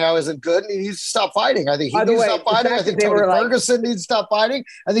at right now isn't good, and he needs to stop fighting. I think he needs to stop fighting. I think Tony Ferguson needs to stop fighting.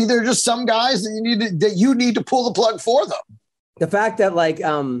 I think there are just some guys that you need to pull the plug for them. The fact that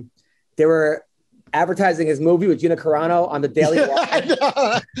they were advertising his movie with Gina Carano on the Daily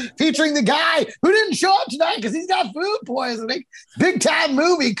Wire. Featuring the guy who didn't show up tonight because he's got food poisoning. Big time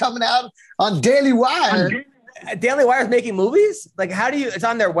movie coming out on Daily Wire. Daily Wire's making movies? Like, how do you, it's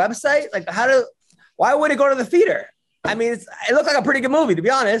on their website? Like, why would it go to the theater? I mean, it looks like a pretty good movie, to be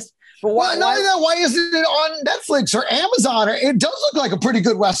honest. But why isn't it on Netflix or Amazon? It does look like a pretty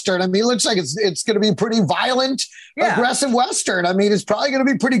good Western. I mean, it looks like it's going to be pretty violent, aggressive Western. I mean, it's probably going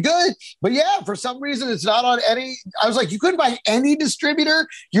to be pretty good. But yeah, for some reason, it's not on any. I was like, you couldn't buy any distributor.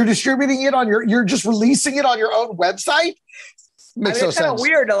 You're distributing it you're just releasing it on your own website. Makes no sense. It's kind of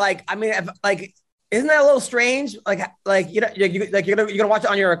weird to isn't that a little strange? You're gonna watch it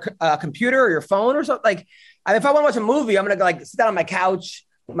on your computer or your phone or something. If I want to watch a movie, I'm gonna sit down on my couch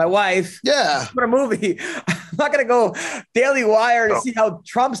with my wife. Yeah, put a movie. I'm not gonna go Daily Wire to see how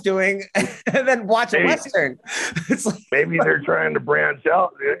Trump's doing and then watch a Western. It's maybe they're trying to branch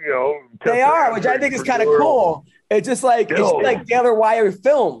out. They are, which I think is kind of cool. It's just like Daily Wire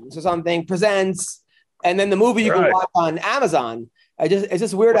Films or something presents, and then the movie you can watch on Amazon. It's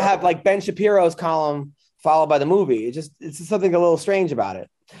just weird to have Ben Shapiro's column followed by the movie. It's just something a little strange about it.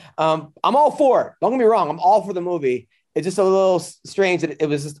 I'm all for it. Don't get me wrong. I'm all for the movie. It's just a little strange that it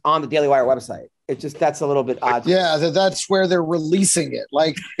was just on the Daily Wire website. That's a little bit odd. Yeah, that's where they're releasing it.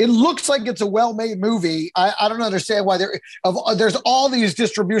 It looks like it's a well-made movie. I don't understand why there's all these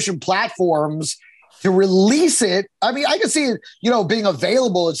distribution platforms to release it. I mean, I can see it, being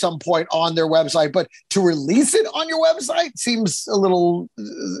available at some point on their website, but to release it on your website seems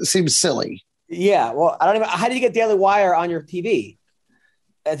silly. Yeah. Well, how do you get Daily Wire on your TV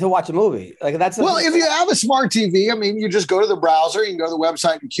to watch a movie? If you have a smart TV, I mean, you just go to the browser, you can go to the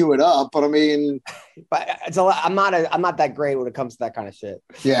website and queue it up. But I mean, it's a lot. I'm not that great when it comes to that kind of shit.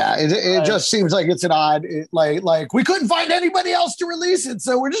 Yeah. It just seems like it's an odd, we couldn't find anybody else to release it.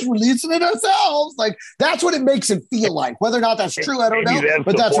 So we're just releasing it ourselves. That's what it makes it feel like. Whether or not that's true, I don't know,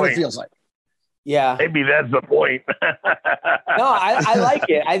 but that's what it feels like. Yeah. Maybe that's the point. No, I like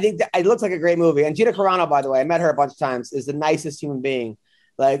it. I think it looks like a great movie. And Gina Carano, by the way, I met her a bunch of times, is the nicest human being.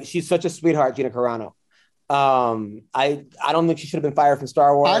 She's such a sweetheart, Gina Carano. I don't think she should have been fired from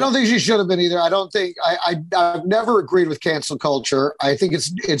Star Wars. I don't think she should have been either. I don't think I've never agreed with cancel culture. I think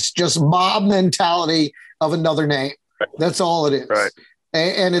it's just mob mentality of another name. That's all it is. Right.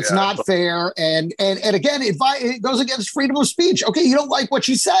 And it's not fair. And again, it goes against freedom of speech. Okay, you don't like what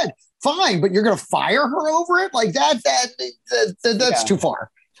she said, fine, but you're going to fire her over it? That's too far.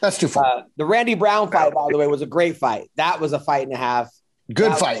 That's too far. The Randy Brown fight, by the way, was a great fight. That was a fight and a half.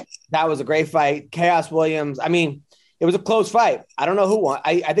 Good fight. That was a great fight. Chaos Williams. I mean, it was a close fight. I don't know who won.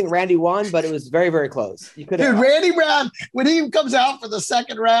 I think Randy won, but it was very, very close. Randy Brown, when he comes out for the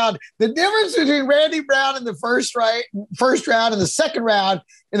second round, the difference between Randy Brown in the first round and the second round,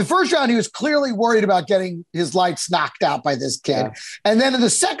 in the first round, he was clearly worried about getting his lights knocked out by this kid. Yeah. And then in the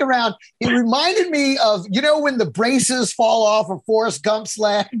second round, it reminded me of, when the braces fall off of Forrest Gump's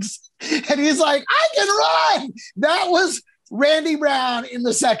legs and he's like, I can run. That was Randy Brown in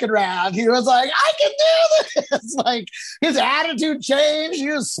the second round. He was like, I can do this. His attitude changed. He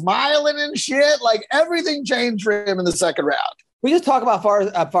was smiling and shit. Everything changed for him in the second round. We just talk about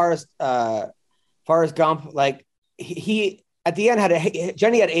Forrest Gump. He at the end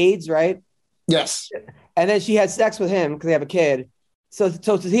Jenny had AIDS, right? Yes. And then she had sex with him because they have a kid. So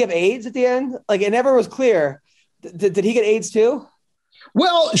does he have AIDS at the end? It never was clear. Did he get AIDS too?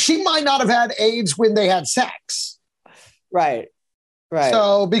 Well, she might not have had AIDS when they had sex. Right.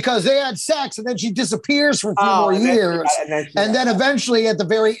 So because they had sex and then she disappears for a few more years. And then eventually at the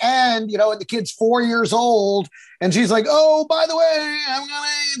very end, and the kid's 4 years old and she's like, oh, by the way, I'm going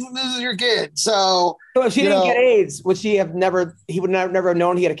to, this is your kid. So if she didn't get AIDS, he would never have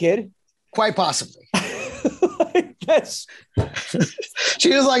known he had a kid? Quite possibly. Yes.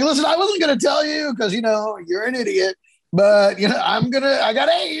 She was like, listen, I wasn't going to tell you because, you're an idiot. But, I got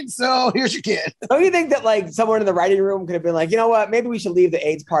AIDS. So here's your kid. Don't you think that like someone in the writing room could have been like, you know what, maybe we should leave the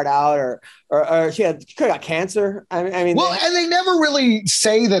AIDS part out or she could have got cancer. I mean, and they never really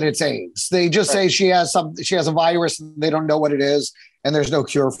say that it's AIDS. They just say she has a virus and they don't know what it is and there's no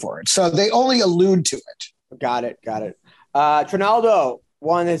cure for it. So they only allude to it. Got it. Trinaldo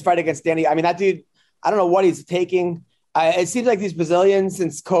won his fight against Danny. I mean, that dude, I don't know what he's taking. It seems like these Brazilians,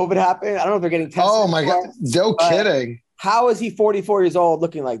 since COVID happened, I don't know if they're getting tested. Oh my God. No kidding. How is he 44 years old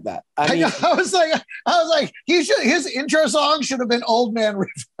looking like that? I mean, I was like, his intro song should have been Old Man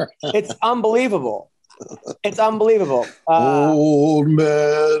River. It's unbelievable. Old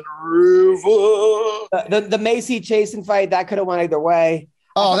Man River. The Macy Chasen fight, that could have went either way.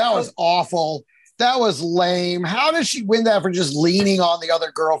 Oh, that was awful. That was lame. How did she win that for just leaning on the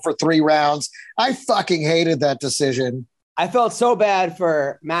other girl for 3 rounds? I fucking hated that decision. I felt so bad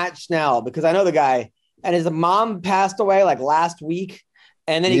for Matt Schnell because I know the guy, and his mom passed away like last week,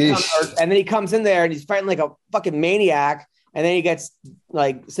 and then he comes in there and he's fighting like a fucking maniac, and then he gets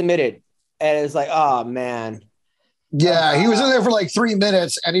like submitted, and it's like, oh man. Yeah, he was in there for like 3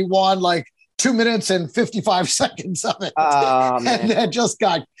 minutes, and he won like 2 minutes and 55 seconds of it. And that just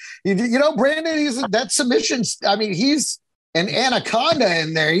got, Brandon, that submission. I mean, he's an anaconda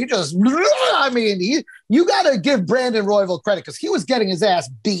in there. You got to give Brandon Royval credit because he was getting his ass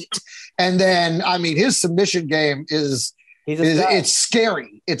beat. And then, I mean, his submission game it's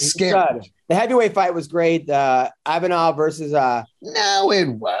scary. It's scary. The heavyweight fight was great. Ivanov versus. No, it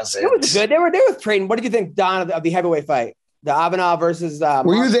wasn't. It was good. They were trading. What did you think, Don, of the heavyweight fight? The Ivanov versus.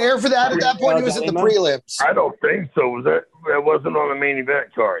 Were you there for that at that point? He was in the prelims. I don't think so. That wasn't on the main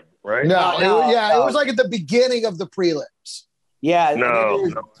event card, right? No. It was like at the beginning of the prelims. Yeah, a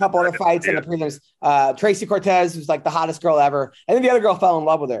couple other fights in the prelims. Tracy Cortez was like the hottest girl ever, and then the other girl fell in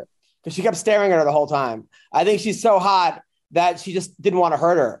love with her because she kept staring at her the whole time. I think she's so hot that she just didn't want to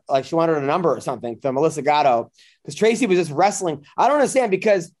hurt her. Like she wanted a number or something to Melissa Gatto because Tracy was just wrestling. I don't understand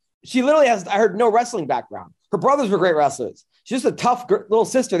because she literally has, I heard, no wrestling background. Her brothers were great wrestlers. She's just a tough little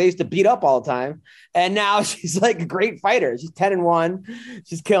sister they used to beat up all the time. And now she's like a great fighter. She's 10-1.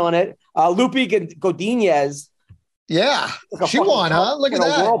 She's killing it. Lupe Godinez. Yeah, she won, huh? Look at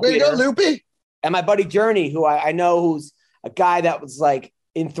that. Way to go, Lupe. And my buddy Journey, who I know, who's a guy that was like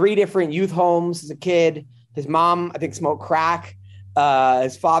in 3 different youth homes as a kid. His mom, I think, smoked crack.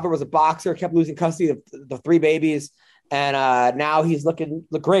 His father was a boxer, kept losing custody of the 3 babies. And now he's look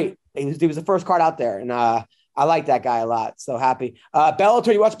great. He was the first card out there. And I like that guy a lot. So happy.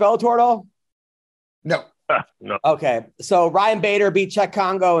 Bellator, you watch Bellator at all? No. No. Okay. So Ryan Bader beat Czech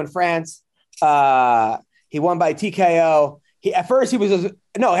Congo in France. He won by TKO. At first he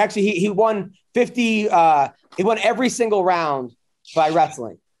won 50. He won every single round by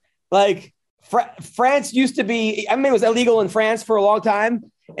wrestling. Like France used to be, I mean, it was illegal in France for a long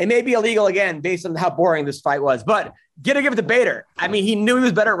time. It may be illegal again based on how boring this fight was, but give it to Bader. I mean, he knew he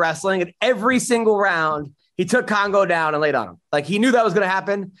was better at wrestling, and every single round he took Congo down and laid on him. Like he knew that was going to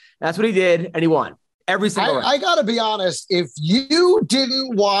happen. That's what he did. And he won every single round. I got to be honest. If you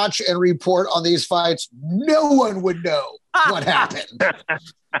didn't watch and report on these fights, no one would know what happened.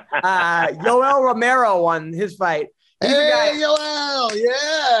 Yoel Romero won his fight. Hey, Yoel.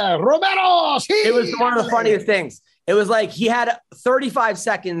 Yeah. Romero. It was one of the funniest things. It was like he had 35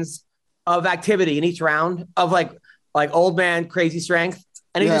 seconds of activity in each round of like old man crazy strength.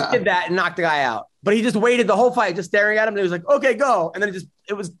 And he just did that and knocked the guy out. But he just waited the whole fight, just staring at him. And he was like, okay, go. And then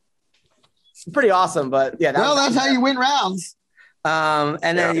it was pretty awesome. But yeah. That's how you win rounds.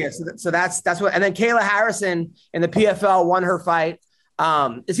 So that's what, and then Kayla Harrison in the PFL won her fight.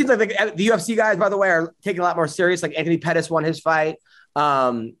 It seems like the UFC guys, by the way, are taking a lot more serious. Like Anthony Pettis won his fight.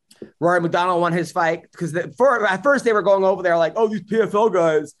 Rory McDonald won his fight because at first they were going over there like, oh, these PFL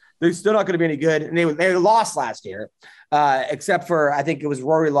guys, they're still not going to be any good. And they lost last year, except for, I think it was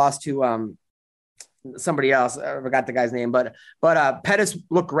Rory lost to somebody else. I forgot the guy's name, but Pettis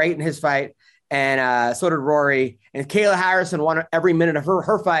looked great in his fight. And so did Rory. And Kayla Harrison won every minute of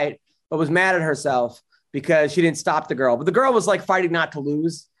her fight, but was mad at herself because she didn't stop the girl. But the girl was like fighting not to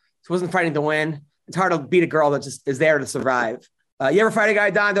lose. She wasn't fighting to win. It's hard to beat a girl that just is there to survive. You ever fight a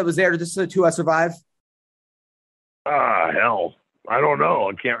guy, Don, that was there to survive? Hell. I don't know.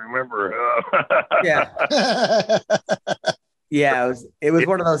 I can't remember. Yeah. Yeah, it was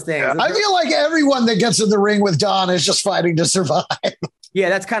one of those things. I feel like everyone that gets in the ring with Don is just fighting to survive. Yeah,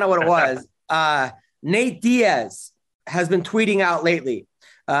 that's kind of what it was. Nate Diaz has been tweeting out lately.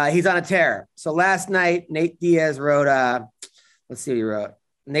 He's on a tear. So last night, Nate Diaz wrote, let's see what he wrote.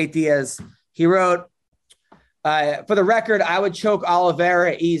 Nate Diaz, he wrote, For the record, I would choke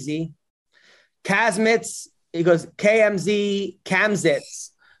Oliveira easy. Kazmits, he goes KMZ,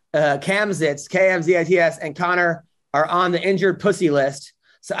 Kamzits, KMZITS, and Connor are on the injured pussy list.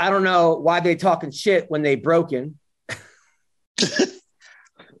 So I don't know why they talking shit when they broken.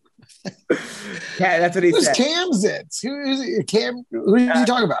 Yeah, that's what he said. Who's Kamzits? Who is it? Who are you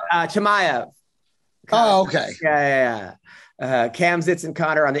talking about? Chimaev. Oh, okay. Yeah. Kamzits and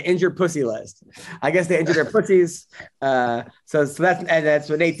Connor on the injured pussy list. I guess they injured their pussies. So that's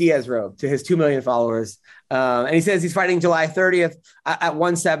what Nate Diaz wrote to his 2 million followers. And he says he's fighting July 30th at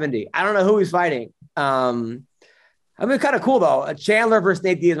 170. I don't know who he's fighting. I mean, kind of cool though. Chandler versus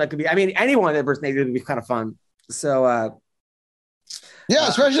Nate Diaz could be. I mean, anyone that versus Nate Diaz would be kind of fun. So. Yeah,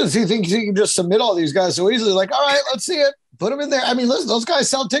 especially if he thinks he can just submit all these guys so easily. Like, all right, let's see it. Put them in there. I mean, listen, those guys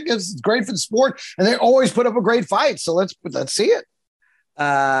sell tickets. It's great for the sport, and they always put up a great fight. So let's see it.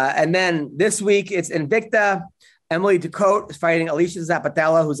 And then this week it's Invicta. Emily Ducote is fighting Alicia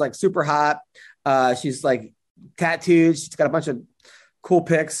Zapatella, who's like super hot. She's like tattooed. She's got a bunch of cool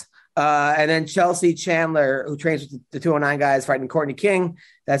pics. And then Chelsea Chandler, who trains with the 209 guys, fighting Courtney King.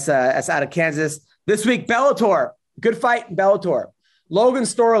 That's out of Kansas. This week, Bellator. Good fight in Bellator. Logan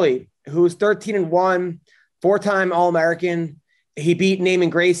Storley, who's 13-1, 4-time All-American. He beat Naaman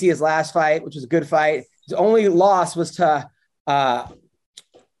Gracie his last fight, which was a good fight. His only loss was to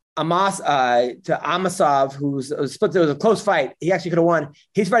Amasov, who's split. It was a close fight. He actually could have won.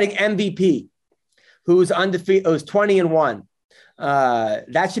 He's fighting MVP, who's undefeated. It was 20-1.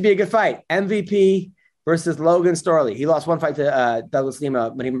 That should be a good fight. MVP versus Logan Storley. He lost one fight to Douglas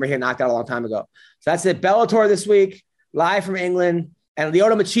Lima, but he got knocked out a long time ago. So that's it. Bellator this week, live from England. And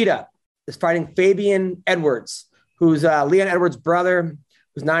Lyoto Machida is fighting Fabian Edwards, who's Leon Edwards' brother,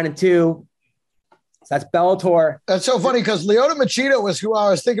 who's 9-2. So that's Bellator. That's so funny because Lyoto Machida was who I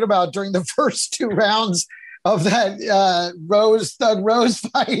was thinking about during the first 2 rounds of that Thug Rose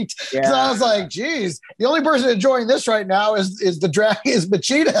fight. Yeah. So I was like, geez, the only person enjoying this right now is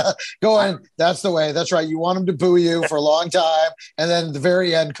Machida going, that's the way. That's right. You want him to boo you for a long time. And then at the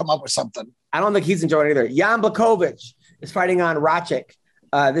very end, come up with something. I don't think he's enjoying it either. Jan Blachowicz is fighting on Racic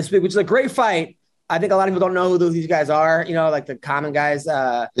this week, which is a great fight. I think a lot of people don't know who these guys are, like the common guys.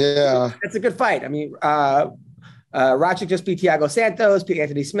 Yeah. It's a good fight. I mean, Racic just beat Thiago Santos, beat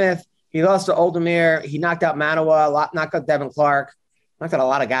Anthony Smith. He lost to Oldemir. He knocked out Manoa, knocked out Devin Clark, knocked out a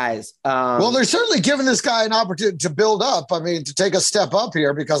lot of guys. Well, they're certainly giving this guy an opportunity to build up. I mean, to take a step up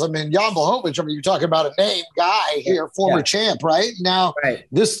here because, Jan Blachowicz, you're talking about a name guy here, former champ, right? Now,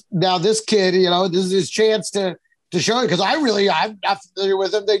 this kid, this is his chance to show it because I'm not familiar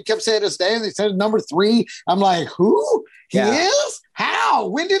with him. They kept saying his name. They said number 3. I'm like, who? He is? How?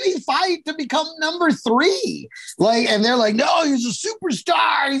 When did he fight to become number 3? And they're like, no, he's a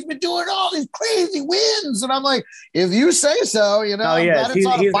superstar. He's been doing all these crazy wins. And I'm like, if you say so, that it's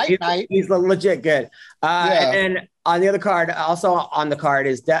on a fight night. He's legit good. And then on the other card, also on the card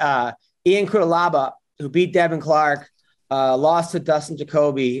is Ian Cutelaba, who beat Devin Clark, lost to Dustin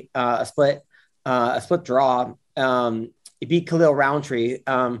Jacoby, a split draw. He beat Khalil Roundtree.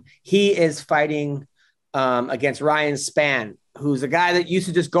 He is fighting against Ryan Spann, who's a guy that used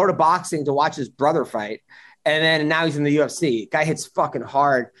to just go to boxing to watch his brother fight. And then now he's in the UFC. Guy hits fucking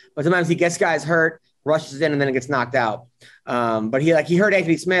hard, but sometimes he gets guys hurt, rushes in, and then it gets knocked out. But he hurt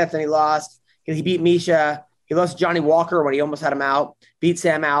Anthony Smith and he lost. He beat Misha. He lost Johnny Walker when he almost had him out. Beat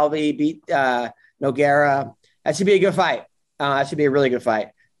Sam Alvey, beat Nogueira. That should be a good fight. That should be a really good fight.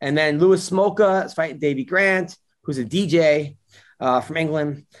 And then Louis Smolka is fighting Davey Grant, who's a DJ from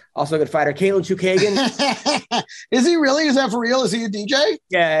England. Also a good fighter. Caitlin Chukagan. Is he really? Is that for real? Is he a DJ?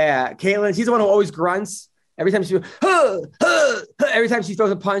 Yeah. Caitlin, she's the one who always grunts. Every time she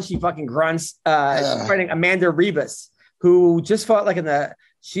throws a punch, she fucking grunts. She's fighting Amanda Rebus, who just fought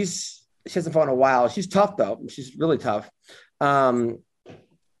she hasn't fought in a while. She's tough though. She's really tough.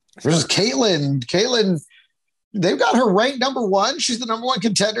 Versus Caitlin, they've got her ranked number 1. She's the number 1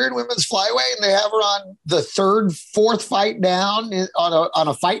 contender in women's flyweight, and they have her on the 3rd, 4th fight down on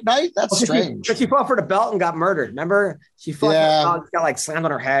a fight night. That's strange. But she fought for the belt and got murdered. Remember? She fought for the belt, got slammed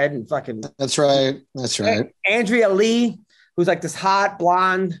on her head and fucking. That's right. Andrea Lee, who's this hot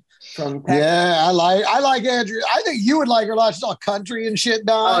blonde from Texas. Yeah, I like Andrea. I think you would like her a lot. She's all country and shit,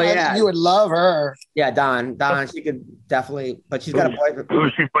 Don. Oh, yeah. I think you would love her. Yeah, Don, she could definitely, but she's got a boyfriend.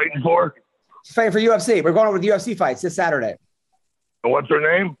 Who's she fighting for? She's fighting for UFC. We're going over the UFC fights this Saturday. What's her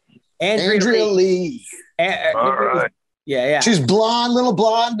name? Andrea Lee. All right. Yeah. She's blonde, little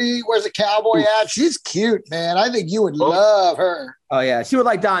blondie, wears a cowboy hat. She's cute, man. I think you would love her. Oh, yeah. She would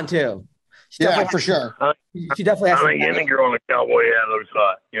like Don, too. Yeah, for sure. She definitely has any girl in a cowboy hat looks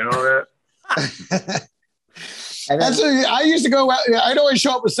hot. You know that? That's what, I used to go out. I'd always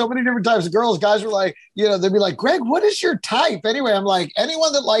show up with so many different types of girls. Guys were like, they'd be like, Greg, what is your type? Anyway, I'm like,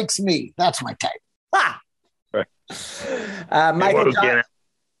 anyone that likes me, that's my type.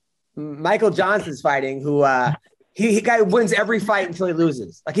 Michael Johnson's fighting, who he guy wins every fight until he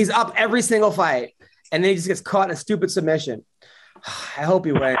loses. Like he's up every single fight, and then he just gets caught in a stupid submission. I hope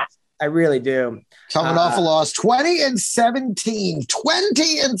he wins. I really do. Coming off a loss, 20-17,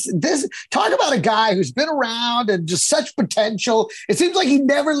 20 and this. Talk about a guy who's been around and just such potential. It seems like he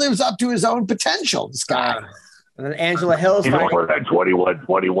never lives up to his own potential. This guy. And then Angela Hill's he's fighting. over that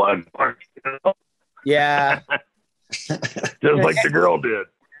 21-21 part. Yeah. Just like the girl did.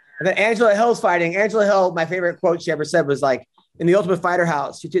 And then Angela Hill's fighting. Angela Hill, my favorite quote she ever said was like, in the Ultimate Fighter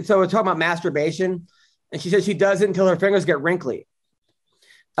house. So we're talking about masturbation, and she said she does it until her fingers get wrinkly.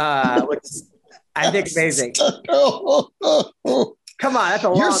 Which I think amazing. Come on, that's a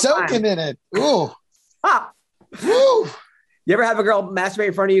long You're soaking time. in it. Ooh. Ah. Woo. You ever have a girl masturbate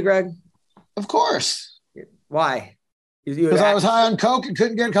in front of you, Greg? Of course. Why? Because I was high on coke and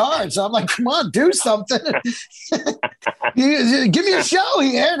couldn't get hard. So I'm like, come on, do something. Give me a show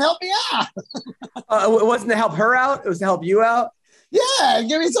here and help me out. It wasn't to help her out. It was to help you out. Yeah,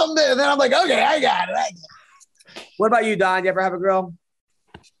 give me something. And then I'm like, okay, I got it. What about you, Don? You ever have a girl?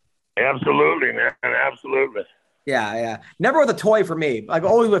 Absolutely, man. Absolutely. Yeah. Never with a toy for me. Like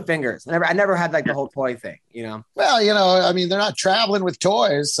always with fingers. I never had like the whole toy thing, Well, I mean, they're not traveling with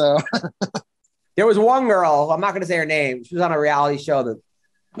toys, so. There was one girl, I'm not going to say her name. She was on a reality show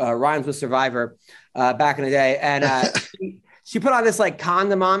that rhymes with Survivor back in the day. And she put on this like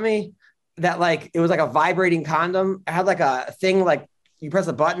condom on me that like, it was like a vibrating condom. It had like a thing, like you press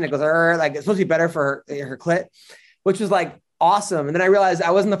a button, it goes, like it's supposed to be better for her clit, which was like awesome. And then I realized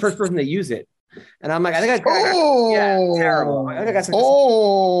I wasn't the first person to use it. And I'm like, I think I got terrible. I think I got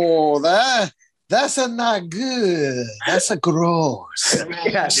some, that's a not good. That's a gross.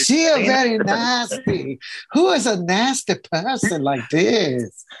 Yeah. She a very nasty. Who is a nasty person like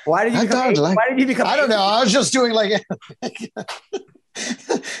this? Why did you become? I don't know. I was just doing like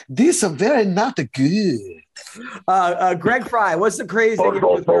these are very not good. Greg Fry, what's the crazy thing you did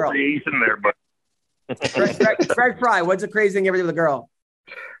with a girl? Greg Fry, what's the crazy thing you ever did with a girl?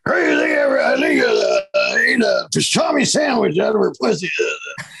 Crazy thing ever. I think I ate a pastrami sandwich out of her pussy.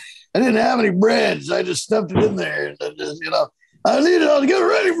 I didn't have any bread, so I just stuffed it in there. And I just, I was getting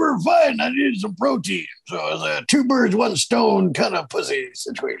ready for a fight, and I needed some protein. So it was a 2 birds, 1 stone kind of pussy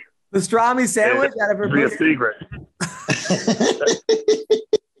situation. The pastrami sandwich out of her pussy? A secret.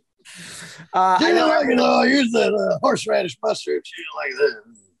 I use that horseradish mustard. She like that.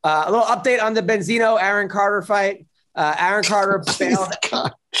 A little update on the Benzino Aaron Carter fight. Aaron Carter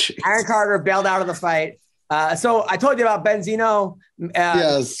bailed out of the fight. So I told you about Benzino.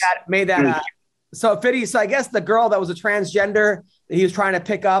 Yes. Made that. So I guess the girl that was a transgender that he was trying to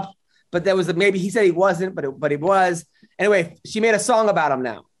pick up, but there was maybe he said he wasn't, but he was. Anyway, she made a song about him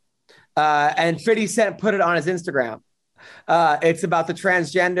now. And 50 Cent put it on his Instagram. It's about the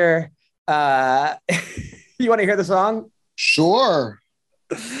transgender. You want to hear the song? Sure.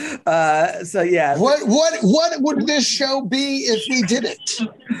 So yeah. What would this show be if we did it?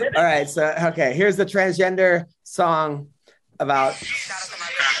 All right. So okay, here's the transgender song about.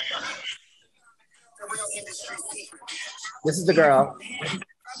 This is the girl.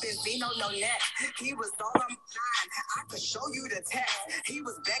 He was all on I could show you the text. He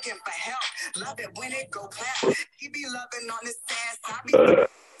was begging for help. Love it when it go clap. He be loving on his ass. I be blonde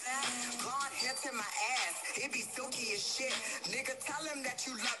hair to my ass. It be silky as shit. Nigga, tell him that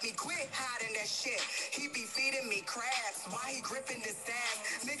you love me. Quit hiding that shit. He be feeding me crabs. Why he gripping this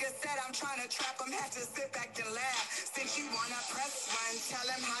ass? Nigga said I'm trying to trap him. Had to sit back and laugh. Since you wanna press run, tell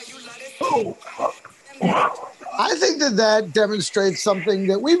him how you love it. I think that demonstrates something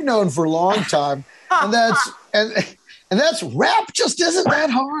that we've known for a long time, and that's rap just isn't that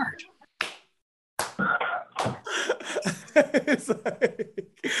hard.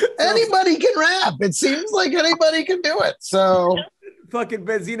 Anybody can rap. It seems like anybody can do it. So fucking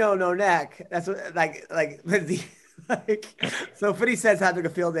Benzino no neck. That's what like Benzino. So 50 Cent's having a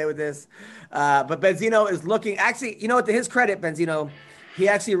field day with this, but Benzino is looking. Actually, to his credit, Benzino, he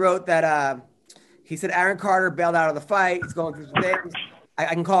actually wrote that. He said Aaron Carter bailed out of the fight. He's going through some things.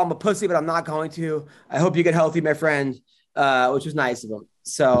 I can call him a pussy, but I'm not going to. I hope you get healthy, my friend, which was nice of him.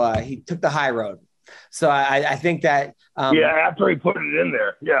 So he took the high road. So I think that. After he put it in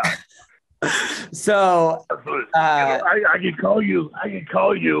there. Yeah. So I can call you.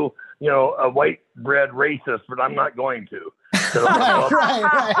 A white bread racist, but I'm not going to.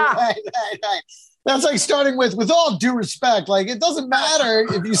 Right. That's like starting with all due respect. Like, it doesn't matter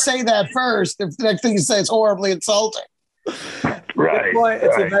if you say that first, if the next thing you say is horribly insulting. Right. Good point.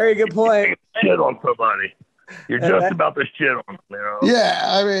 It's a very good point. Shit on somebody. You're just about to shit on them, you know? Yeah,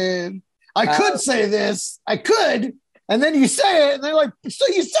 I mean, I could say this. I could. And then you say it, and they're like, so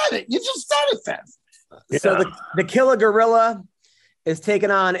you said it. You just said it then. So the Killer Gorilla is taking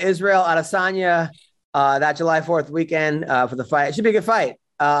on Israel Adesanya that July 4th weekend for the fight. It should be a good fight.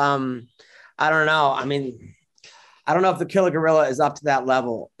 I don't know. I mean, I don't know if the Killer Gorilla is up to that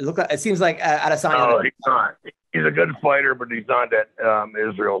level. It seems like Adesanya. No, he's not. He's a good fighter, but he's not at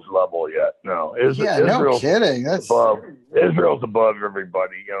Israel's level yet. No, no kidding. That's above. Israel's above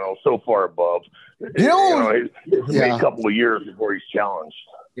everybody. You know, so far above. You know it's been a couple of years before he's challenged.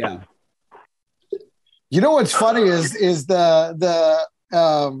 Yeah. You know what's funny is the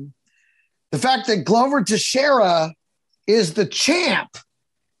fact that Glover Teixeira is the champ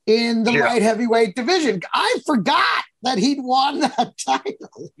in the light heavyweight division. I forgot that he'd won that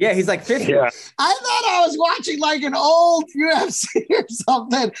title. Yeah, he's like 50. Yeah. I thought I was watching like an old UFC or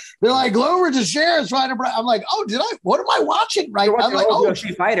something. They're like, Glover Teixeira's fighting. I'm like, oh, what am I watching right now? I'm like, oh,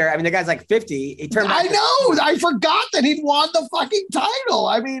 UFC fighter. I mean, the guy's like 50. He turned. I know. I forgot that he'd won the fucking title.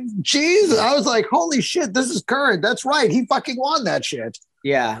 I mean, Jesus. I was like, holy shit, this is current. That's right. He fucking won that shit.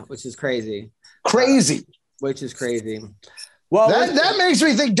 Yeah, which is crazy. Crazy. Which is crazy. Well, that makes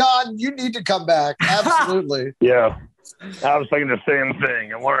me think, Don, you need to come back. Absolutely. Yeah. I was thinking the same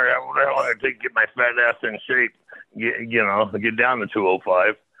thing. I want to get my fat ass in shape, get down to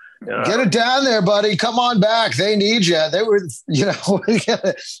 205. Get it down there, buddy. Come on back. They need you. They were,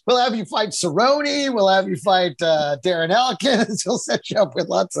 we'll have you fight Cerrone. We'll have you fight Darren Elkins. He'll set you up with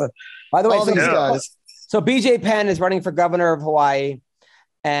lots of By the way, these guys. So BJ Penn is running for governor of Hawaii,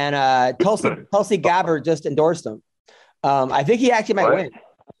 and Tulsi Gabbard just endorsed him. I think he actually might win.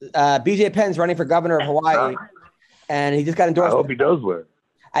 BJ Penn's running for governor of Hawaii, and he just got endorsed. I hope he does win.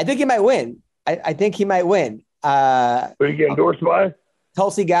 I think he might win. I think he might win. Who you get endorsed by?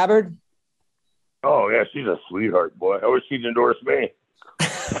 Tulsi Gabbard. Oh, yeah, she's a sweetheart, boy. I wish she'd endorse me.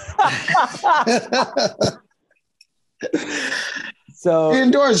 So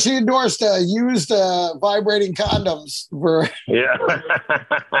she endorsed used vibrating condoms for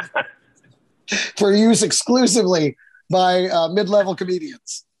use exclusively by mid-level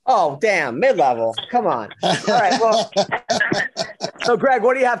comedians. Oh, damn, mid-level. Come on. All right, well, so Greg,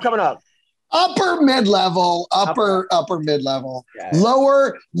 what do you have coming up? Upper mid-level, upper mid-level,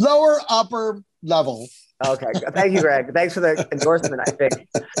 lower upper level. Okay, thank you, Greg. Thanks for the endorsement, I think.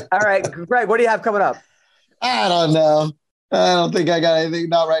 All right, Greg, what do you have coming up? I don't know. I don't think I got anything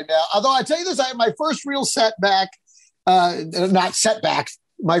not right now. Although I tell you this, I had my first real setback, not setback,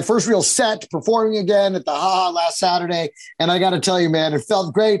 my first real set performing again at the HaHa last Saturday. And I got to tell you, man, it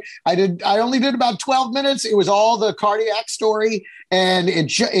felt great. I only did about 12 minutes. It was all the cardiac story, and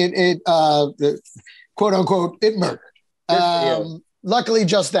it quote unquote, it murdered. Luckily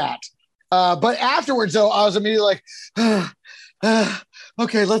just that. But afterwards though, I was immediately like,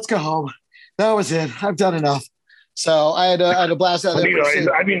 okay, let's go home. That was it. I've done enough. So I had to blast out there.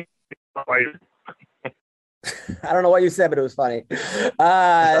 I don't know what you said, but it was funny.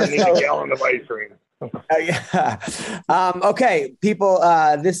 I need a gallon of ice cream. Okay, people,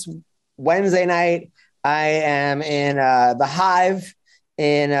 this Wednesday night, I am in the Hive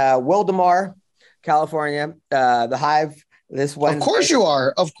in Wildomar, California. The Hive this Wednesday. Of course you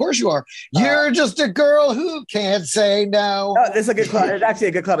are. Of course you are. You're just a girl who can't say no. Oh, this is a good club. It's actually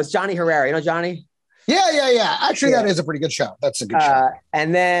a good club. It's Johnny Herrera. You know Johnny? Yeah. Actually, that is a pretty good show. That's a good show.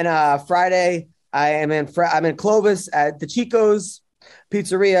 And then Friday, I'm in Clovis at the Chico's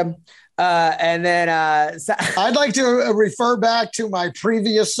Pizzeria. And then I'd like to refer back to my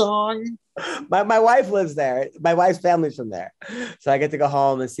previous song. My wife lives there. My wife's family's from there. So I get to go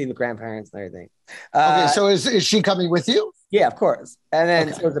home and see the grandparents and everything. Okay, so is she coming with you? Yeah, of course. And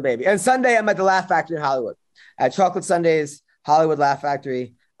then so is the baby. And Sunday, I'm at the Laugh Factory in Hollywood. At Chocolate Sundays, Hollywood Laugh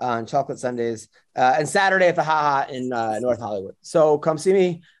Factory on Chocolate Sundays. And Saturday at the HaHa in North Hollywood. So come see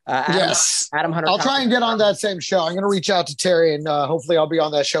me. Adam Hunter. I'll try and get on that same show. I'm going to reach out to Terry, and hopefully I'll be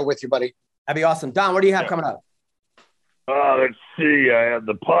on that show with you, buddy. That'd be awesome. Don, what do you have coming up? Let's see. I have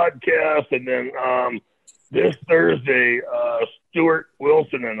the podcast, and then this Thursday, Stuart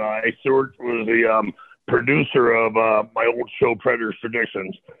Wilson and I, Stuart was the producer of my old show, Predators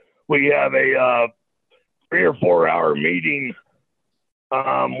Predictions. We have a 3 or 4 hour meeting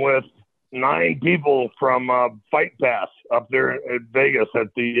with 9 people from Fight Pass up there at Vegas at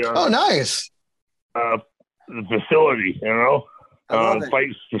the nice the facility,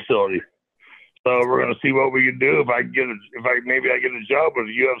 Fight facility. So we're going to see what we can do if I get a job with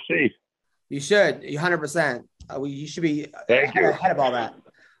the UFC. You should. You 100%. You should be Thank you. ahead of all that.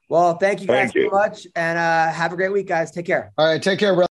 Well, thank you guys Thank you. so much, and have a great week, guys. Take care. All right, take care, bro.